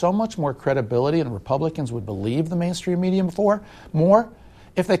would have so much more credibility and Republicans would believe the mainstream media more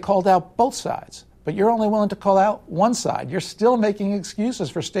if they called out both sides. But you're only willing to call out one side. You're still making excuses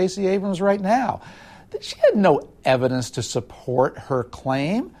for Stacey Abrams right now. She had no evidence to support her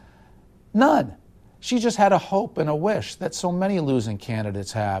claim. None. She just had a hope and a wish that so many losing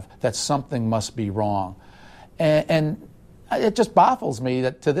candidates have, that something must be wrong. And it just baffles me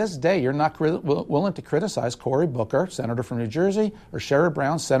that to this day you're not willing to criticize Cory Booker, senator from New Jersey, or Sherrod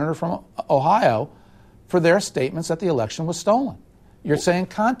Brown, senator from Ohio, for their statements that the election was stolen. You're saying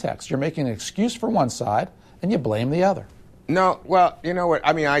context. You're making an excuse for one side, and you blame the other. No, well, you know what?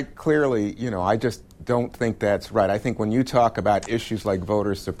 I mean, I clearly, I just don't think that's right. I think when you talk about issues like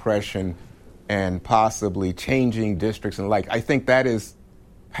voter suppression and possibly changing districts and I think that is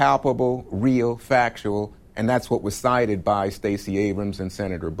palpable, real, factual, and that's what was cited by Stacey Abrams and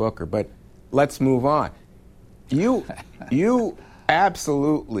Senator Booker. But let's move on. You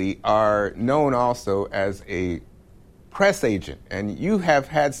absolutely are known also as a press agent, and you have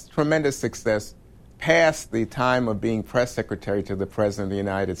had tremendous success past the time of being press secretary to the President of the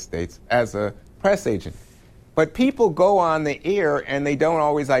United States as a press agent. But people go on the air and they don't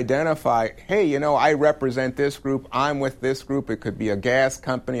always identify, hey, I represent this group, I'm with this group. It could be a gas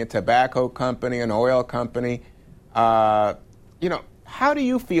company, a tobacco company, an oil company. How do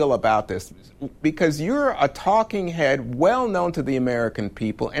you feel about this? Because you're a talking head, well known to the American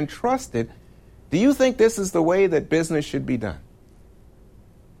people and trusted. Do you think this is the way that business should be done?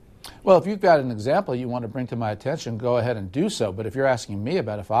 Well, if you've got an example you want to bring to my attention, go ahead and do so. But if you're asking me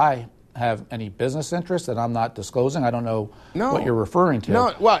about if I have any business interests that I'm not disclosing, I don't know what you're referring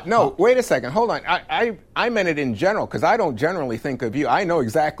to. Wait a second. Hold on. I meant it in general, because I don't generally think of you. I know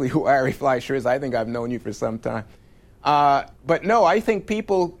exactly who Ari Fleischer is. I think I've known you for some time. But no, I think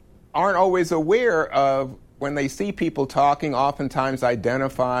people aren't always aware of, when they see people talking, oftentimes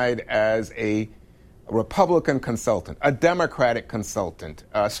identified as a Republican consultant, a Democratic consultant,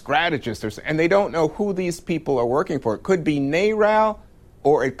 a strategist, and they don't know who these people are working for. It could be NARAL,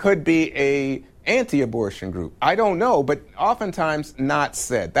 or it could be a anti-abortion group. I don't know, but oftentimes not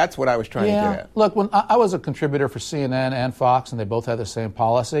said. That's what I was trying to get at. Look, when I was a contributor for CNN and Fox, and they both had the same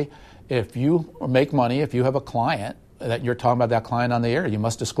policy, if you make money, if you have a client, that you're talking about that client on the air, you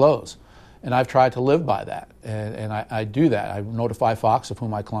must disclose. And I've tried to live by that, and I do that. I notify Fox of who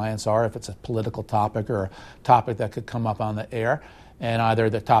my clients are if it's a political topic or a topic that could come up on the air, and either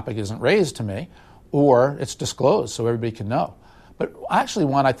the topic isn't raised to me or it's disclosed so everybody can know. But actually,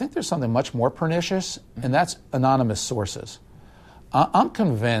 Juan, I think there's something much more pernicious, and that's anonymous sources. I'm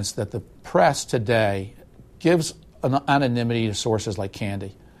convinced that the press today gives anonymity to sources like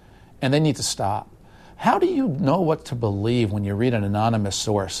Candy, and they need to stop. How do you know what to believe when you read an anonymous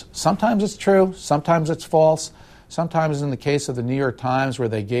source? Sometimes it's true, sometimes it's false. Sometimes in the case of the New York Times, where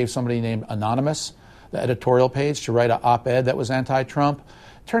they gave somebody named Anonymous the editorial page to write an op-ed that was anti-Trump,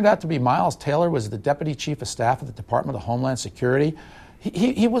 turned out to be Miles Taylor was the deputy chief of staff of the Department of Homeland Security.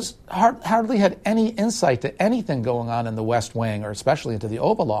 He was hardly had any insight to anything going on in the West Wing, or especially into the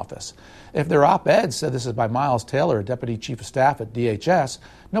Oval Office. If their op-ed said this is by Miles Taylor, deputy chief of staff at DHS,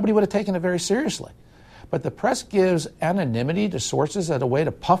 nobody would have taken it very seriously. But the press gives anonymity to sources as a way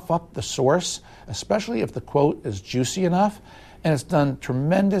to puff up the source, especially if the quote is juicy enough, and it's done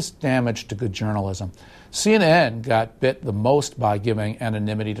tremendous damage to good journalism. CNN got bit the most by giving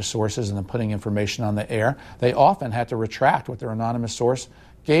anonymity to sources and then putting information on the air. They often had to retract what their anonymous source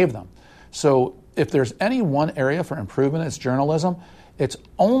gave them. So if there's any one area for improvement, it's journalism. It's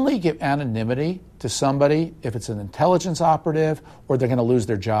only give anonymity to somebody if it's an intelligence operative or they're going to lose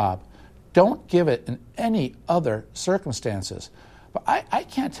their job. Don't give it in any other circumstances. But I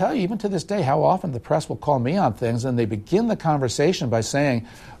can't tell you, even to this day, how often the press will call me on things and they begin the conversation by saying,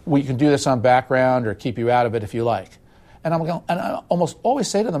 we can do this on background or keep you out of it if you like. And I almost always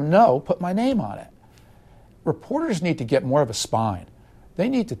say to them, no, put my name on it. Reporters need to get more of a spine. They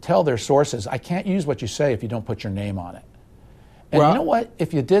need to tell their sources, I can't use what you say if you don't put your name on it. And you know what?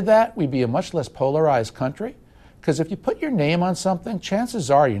 If you did that, we'd be a much less polarized country. Because if you put your name on something, chances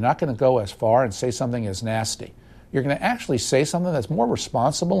are you're not going to go as far and say something as nasty. You're going to actually say something that's more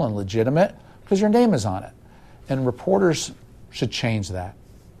responsible and legitimate because your name is on it. And reporters should change that.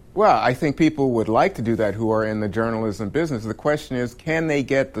 Well, I think people would like to do that who are in the journalism business. The question is, can they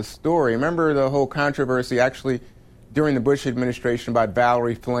get the story? Remember the whole controversy actually during the Bush administration about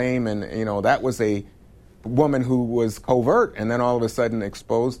Valerie Flame, and that was a woman who was covert and then all of a sudden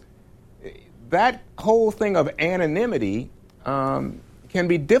exposed. That whole thing of anonymity can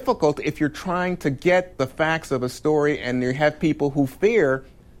be difficult if you're trying to get the facts of a story and you have people who fear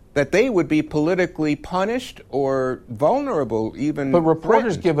that they would be politically punished or vulnerable, even. But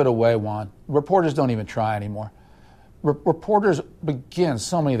reporters threatened. give it away, Juan. Reporters don't even try anymore. Reporters begin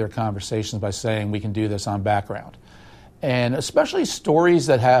so many of their conversations by saying we can do this on background. And especially stories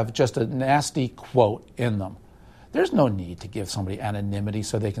that have just a nasty quote in them. There's no need to give somebody anonymity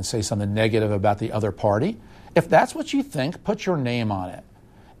so they can say something negative about the other party. If that's what you think, put your name on it.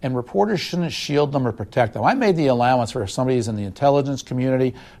 And reporters shouldn't shield them or protect them. I made the allowance for if somebody's in the intelligence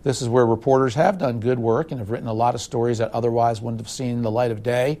community. This is where reporters have done good work and have written a lot of stories that otherwise wouldn't have seen the light of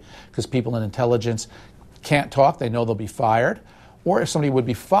day because people in intelligence can't talk. They know they'll be fired. Or if somebody would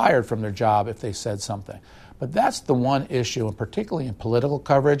be fired from their job if they said something. But that's the one issue, and particularly in political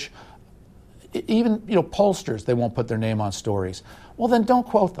coverage. Even pollsters, they won't put their name on stories. Well, then don't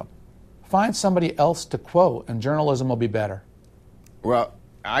quote them. Find somebody else to quote, and journalism will be better. Well,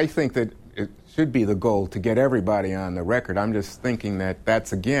 I think that it should be the goal to get everybody on the record. I'm just thinking that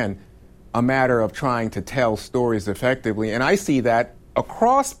that's, again, a matter of trying to tell stories effectively. And I see that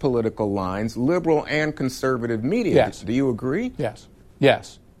across political lines, liberal and conservative media. Yes. Do you agree? Yes.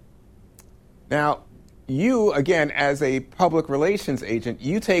 Yes. Now, you, again, as a public relations agent,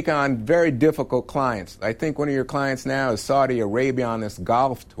 you take on very difficult clients. I think one of your clients now is Saudi Arabia on this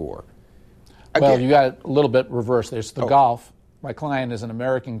golf tour. Well, you got it a little bit reversed. There's the golf. My client is an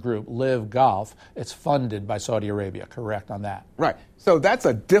American group, Live Golf. It's funded by Saudi Arabia, correct on that. Right. So that's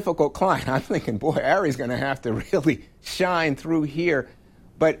a difficult client. I'm thinking, boy, Ari's going to have to really shine through here.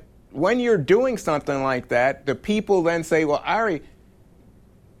 But when you're doing something like that, the people then say, well, Ari,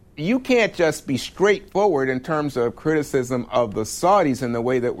 you can't just be straightforward in terms of criticism of the Saudis in the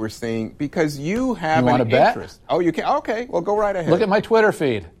way that we're seeing, because you have an interest. Bet? Oh, you can? Okay, well, go right ahead. Look at my Twitter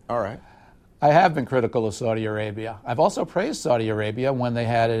feed. All right. I have been critical of Saudi Arabia. I've also praised Saudi Arabia when they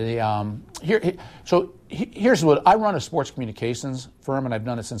had here's what I run: a sports communications firm, and I've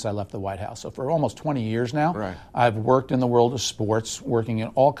done it since I left the White House. So for almost 20 years now, right. I've worked in the world of sports, working in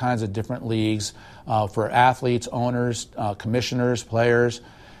all kinds of different leagues for athletes, owners, commissioners, players.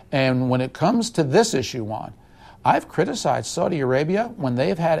 And when it comes to this issue, Juan, I've criticized Saudi Arabia when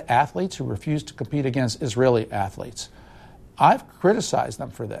they've had athletes who refuse to compete against Israeli athletes. I've criticized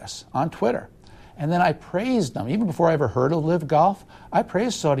them for this on Twitter. And then I praised them. Even before I ever heard of Live Golf, I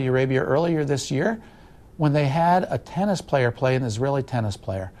praised Saudi Arabia earlier this year when they had a tennis player play an Israeli tennis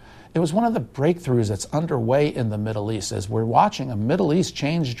player. It was one of the breakthroughs that's underway in the Middle East, as we're watching a Middle East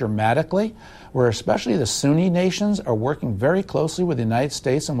change dramatically, where especially the Sunni nations are working very closely with the United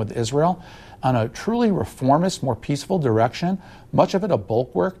States and with Israel on a truly reformist, more peaceful direction, much of it a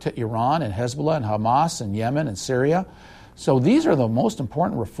bulwark to Iran and Hezbollah and Hamas and Yemen and Syria. So these are the most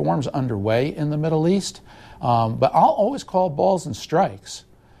important reforms underway in the Middle East. But I'll always call balls and strikes.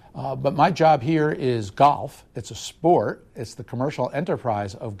 But my job here is golf. It's a sport. It's the commercial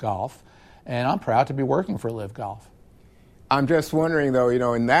enterprise of golf. And I'm proud to be working for Live Golf. I'm just wondering, though,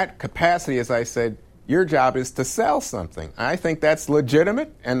 in that capacity, as I said, your job is to sell something. I think that's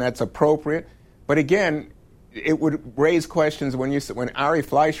legitimate and that's appropriate. But again, it would raise questions when Ari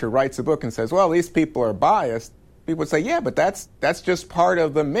Fleischer writes a book and says, well, these people are biased. People would say, yeah, but that's just part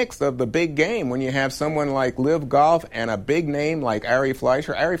of the mix of the big game when you have someone like Live Golf and a big name like Ari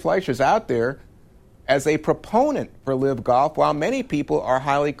Fleischer. Ari Fleischer's out there as a proponent for Live Golf, while many people are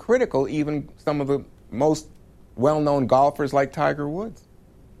highly critical, even some of the most well-known golfers like Tiger Woods.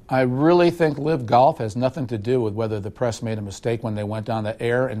 I really think Live Golf has nothing to do with whether the press made a mistake when they went on the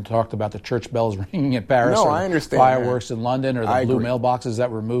air and talked about the church bells ringing in Paris or I understand fireworks that. In London or the blue mailboxes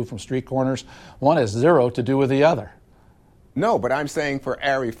that were moved from street corners. One has zero to do with the other. No, but I'm saying for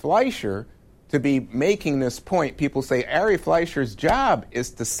Ari Fleischer to be making this point, people say Ari Fleischer's job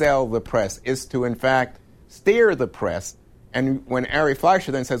is to sell the press, is to, in fact, steer the press. And when Ari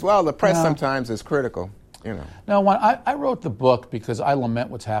Fleischer then says, well, the press sometimes is critical, No, when I wrote the book because I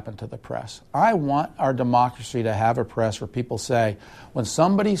lament what's happened to the press. I want our democracy to have a press where people say, when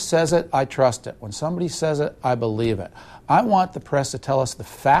somebody says it, I trust it. When somebody says it, I believe it. I want the press to tell us the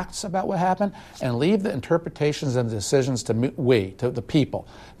facts about what happened and leave the interpretations and decisions to the people.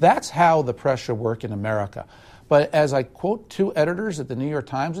 That's how the press should work in America. But as I quote two editors at the New York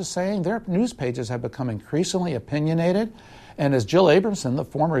Times is saying, their news pages have become increasingly opinionated. And as Jill Abramson, the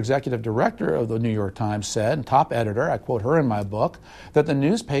former executive director of the New York Times, said, and top editor, I quote her in my book, that the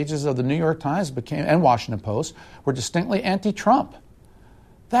news pages of the New York Times and Washington Post were distinctly anti-Trump.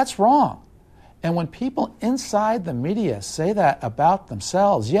 That's wrong. And when people inside the media say that about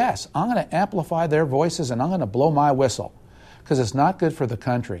themselves, yes, I'm going to amplify their voices and I'm going to blow my whistle because it's not good for the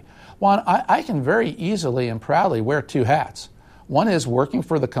country. Well, I can very easily and proudly wear two hats. One is working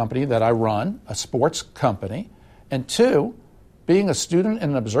for the company that I run, a sports company, and two, being a student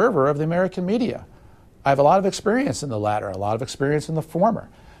and an observer of the American media. I have a lot of experience in the latter, a lot of experience in the former.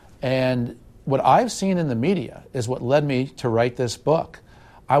 And what I've seen in the media is what led me to write this book.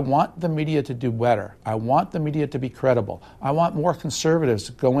 I want the media to do better. I want the media to be credible. I want more conservatives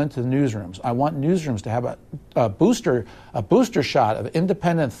to go into the newsrooms. I want newsrooms to have a booster shot of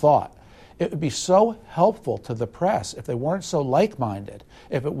independent thought. It would be so helpful to the press if they weren't so like-minded,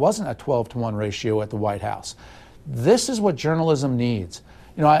 if it wasn't a 12-to-1 ratio at the White House. This is what journalism needs.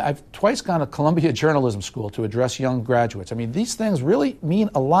 I've twice gone to Columbia Journalism School to address young graduates. I mean, these things really mean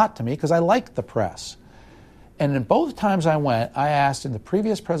a lot to me because I like the press. And in both times I went, I asked in the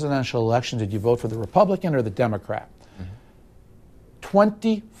previous presidential election, did you vote for the Republican or the Democrat?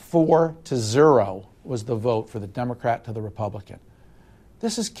 24-0 was the vote for the Democrat to the Republican.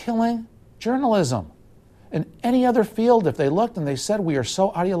 This is killing journalism. In any other field, if they looked and they said we are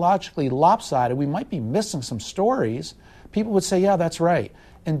so ideologically lopsided, we might be missing some stories, people would say, yeah, that's right.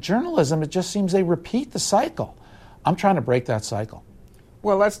 In journalism, it just seems they repeat the cycle. I'm trying to break that cycle.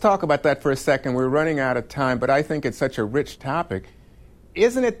 Well, let's talk about that for a second. We're running out of time, but I think it's such a rich topic.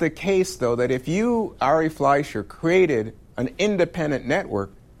 Isn't it the case, though, that if you, Ari Fleischer, created an independent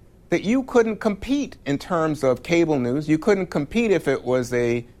network, that you couldn't compete in terms of cable news? You couldn't compete if it was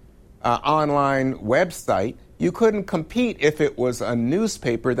a online website. You couldn't compete if it was a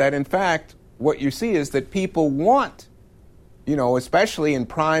newspaper. That, in fact, what you see is that people want, especially in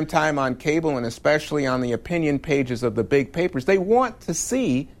prime time on cable and especially on the opinion pages of the big papers, they want to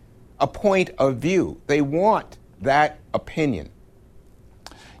see a point of view. They want that opinion.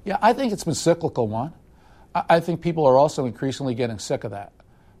 Yeah, I think it's been cyclical, Juan. I think people are also increasingly getting sick of that.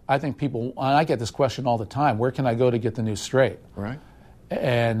 I think people, and I get this question all the time, where can I go to get the news straight? Right.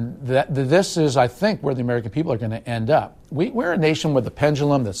 And this is, I think, where the American people are going to end up. We're a nation with a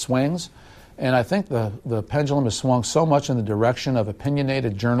pendulum that swings, and I think the pendulum has swung so much in the direction of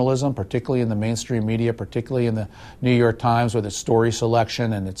opinionated journalism, particularly in the mainstream media, particularly in the New York Times with its story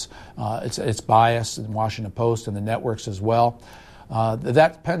selection and its bias, in Washington Post and the networks as well.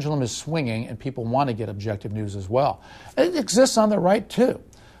 That pendulum is swinging, and people want to get objective news as well. It exists on the right, too.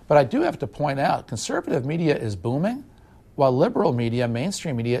 But I do have to point out, conservative media is booming, while liberal media,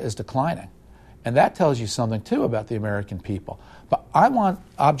 mainstream media, is declining. And that tells you something, too, about the American people. But I want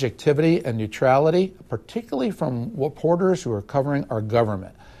objectivity and neutrality, particularly from reporters who are covering our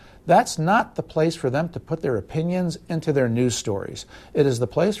government. That's not the place for them to put their opinions into their news stories. It is the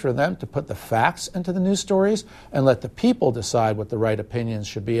place for them to put the facts into the news stories and let the people decide what the right opinions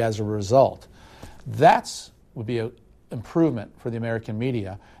should be as a result. That would be an improvement for the American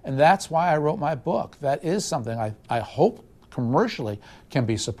media, and that's why I wrote my book. That is something I hope commercially can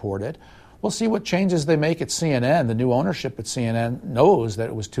be supported. We'll see what changes they make at CNN. The new ownership at CNN knows that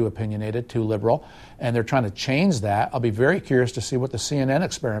it was too opinionated, too liberal, and they're trying to change that. I'll be very curious to see what the CNN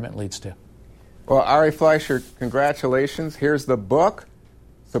experiment leads to. Well, Ari Fleischer, congratulations. Here's the book,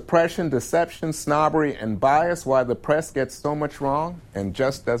 Suppression, Deception, Snobbery, and Bias, Why the Press Gets So Much Wrong and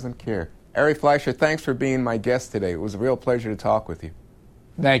Just Doesn't Care. Ari Fleischer, thanks for being my guest today. It was a real pleasure to talk with you.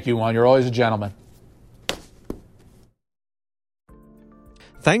 Thank you, Juan. You're always a gentleman.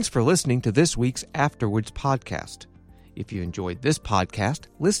 Thanks for listening to this week's Afterwards podcast. If you enjoyed this podcast,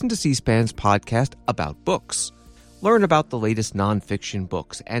 listen to C-SPAN's podcast about books. Learn about the latest nonfiction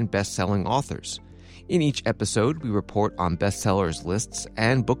books and best-selling authors. In each episode, we report on bestsellers lists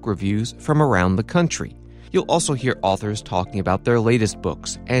and book reviews from around the country. You'll also hear authors talking about their latest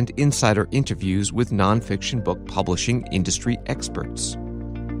books and insider interviews with nonfiction book publishing industry experts.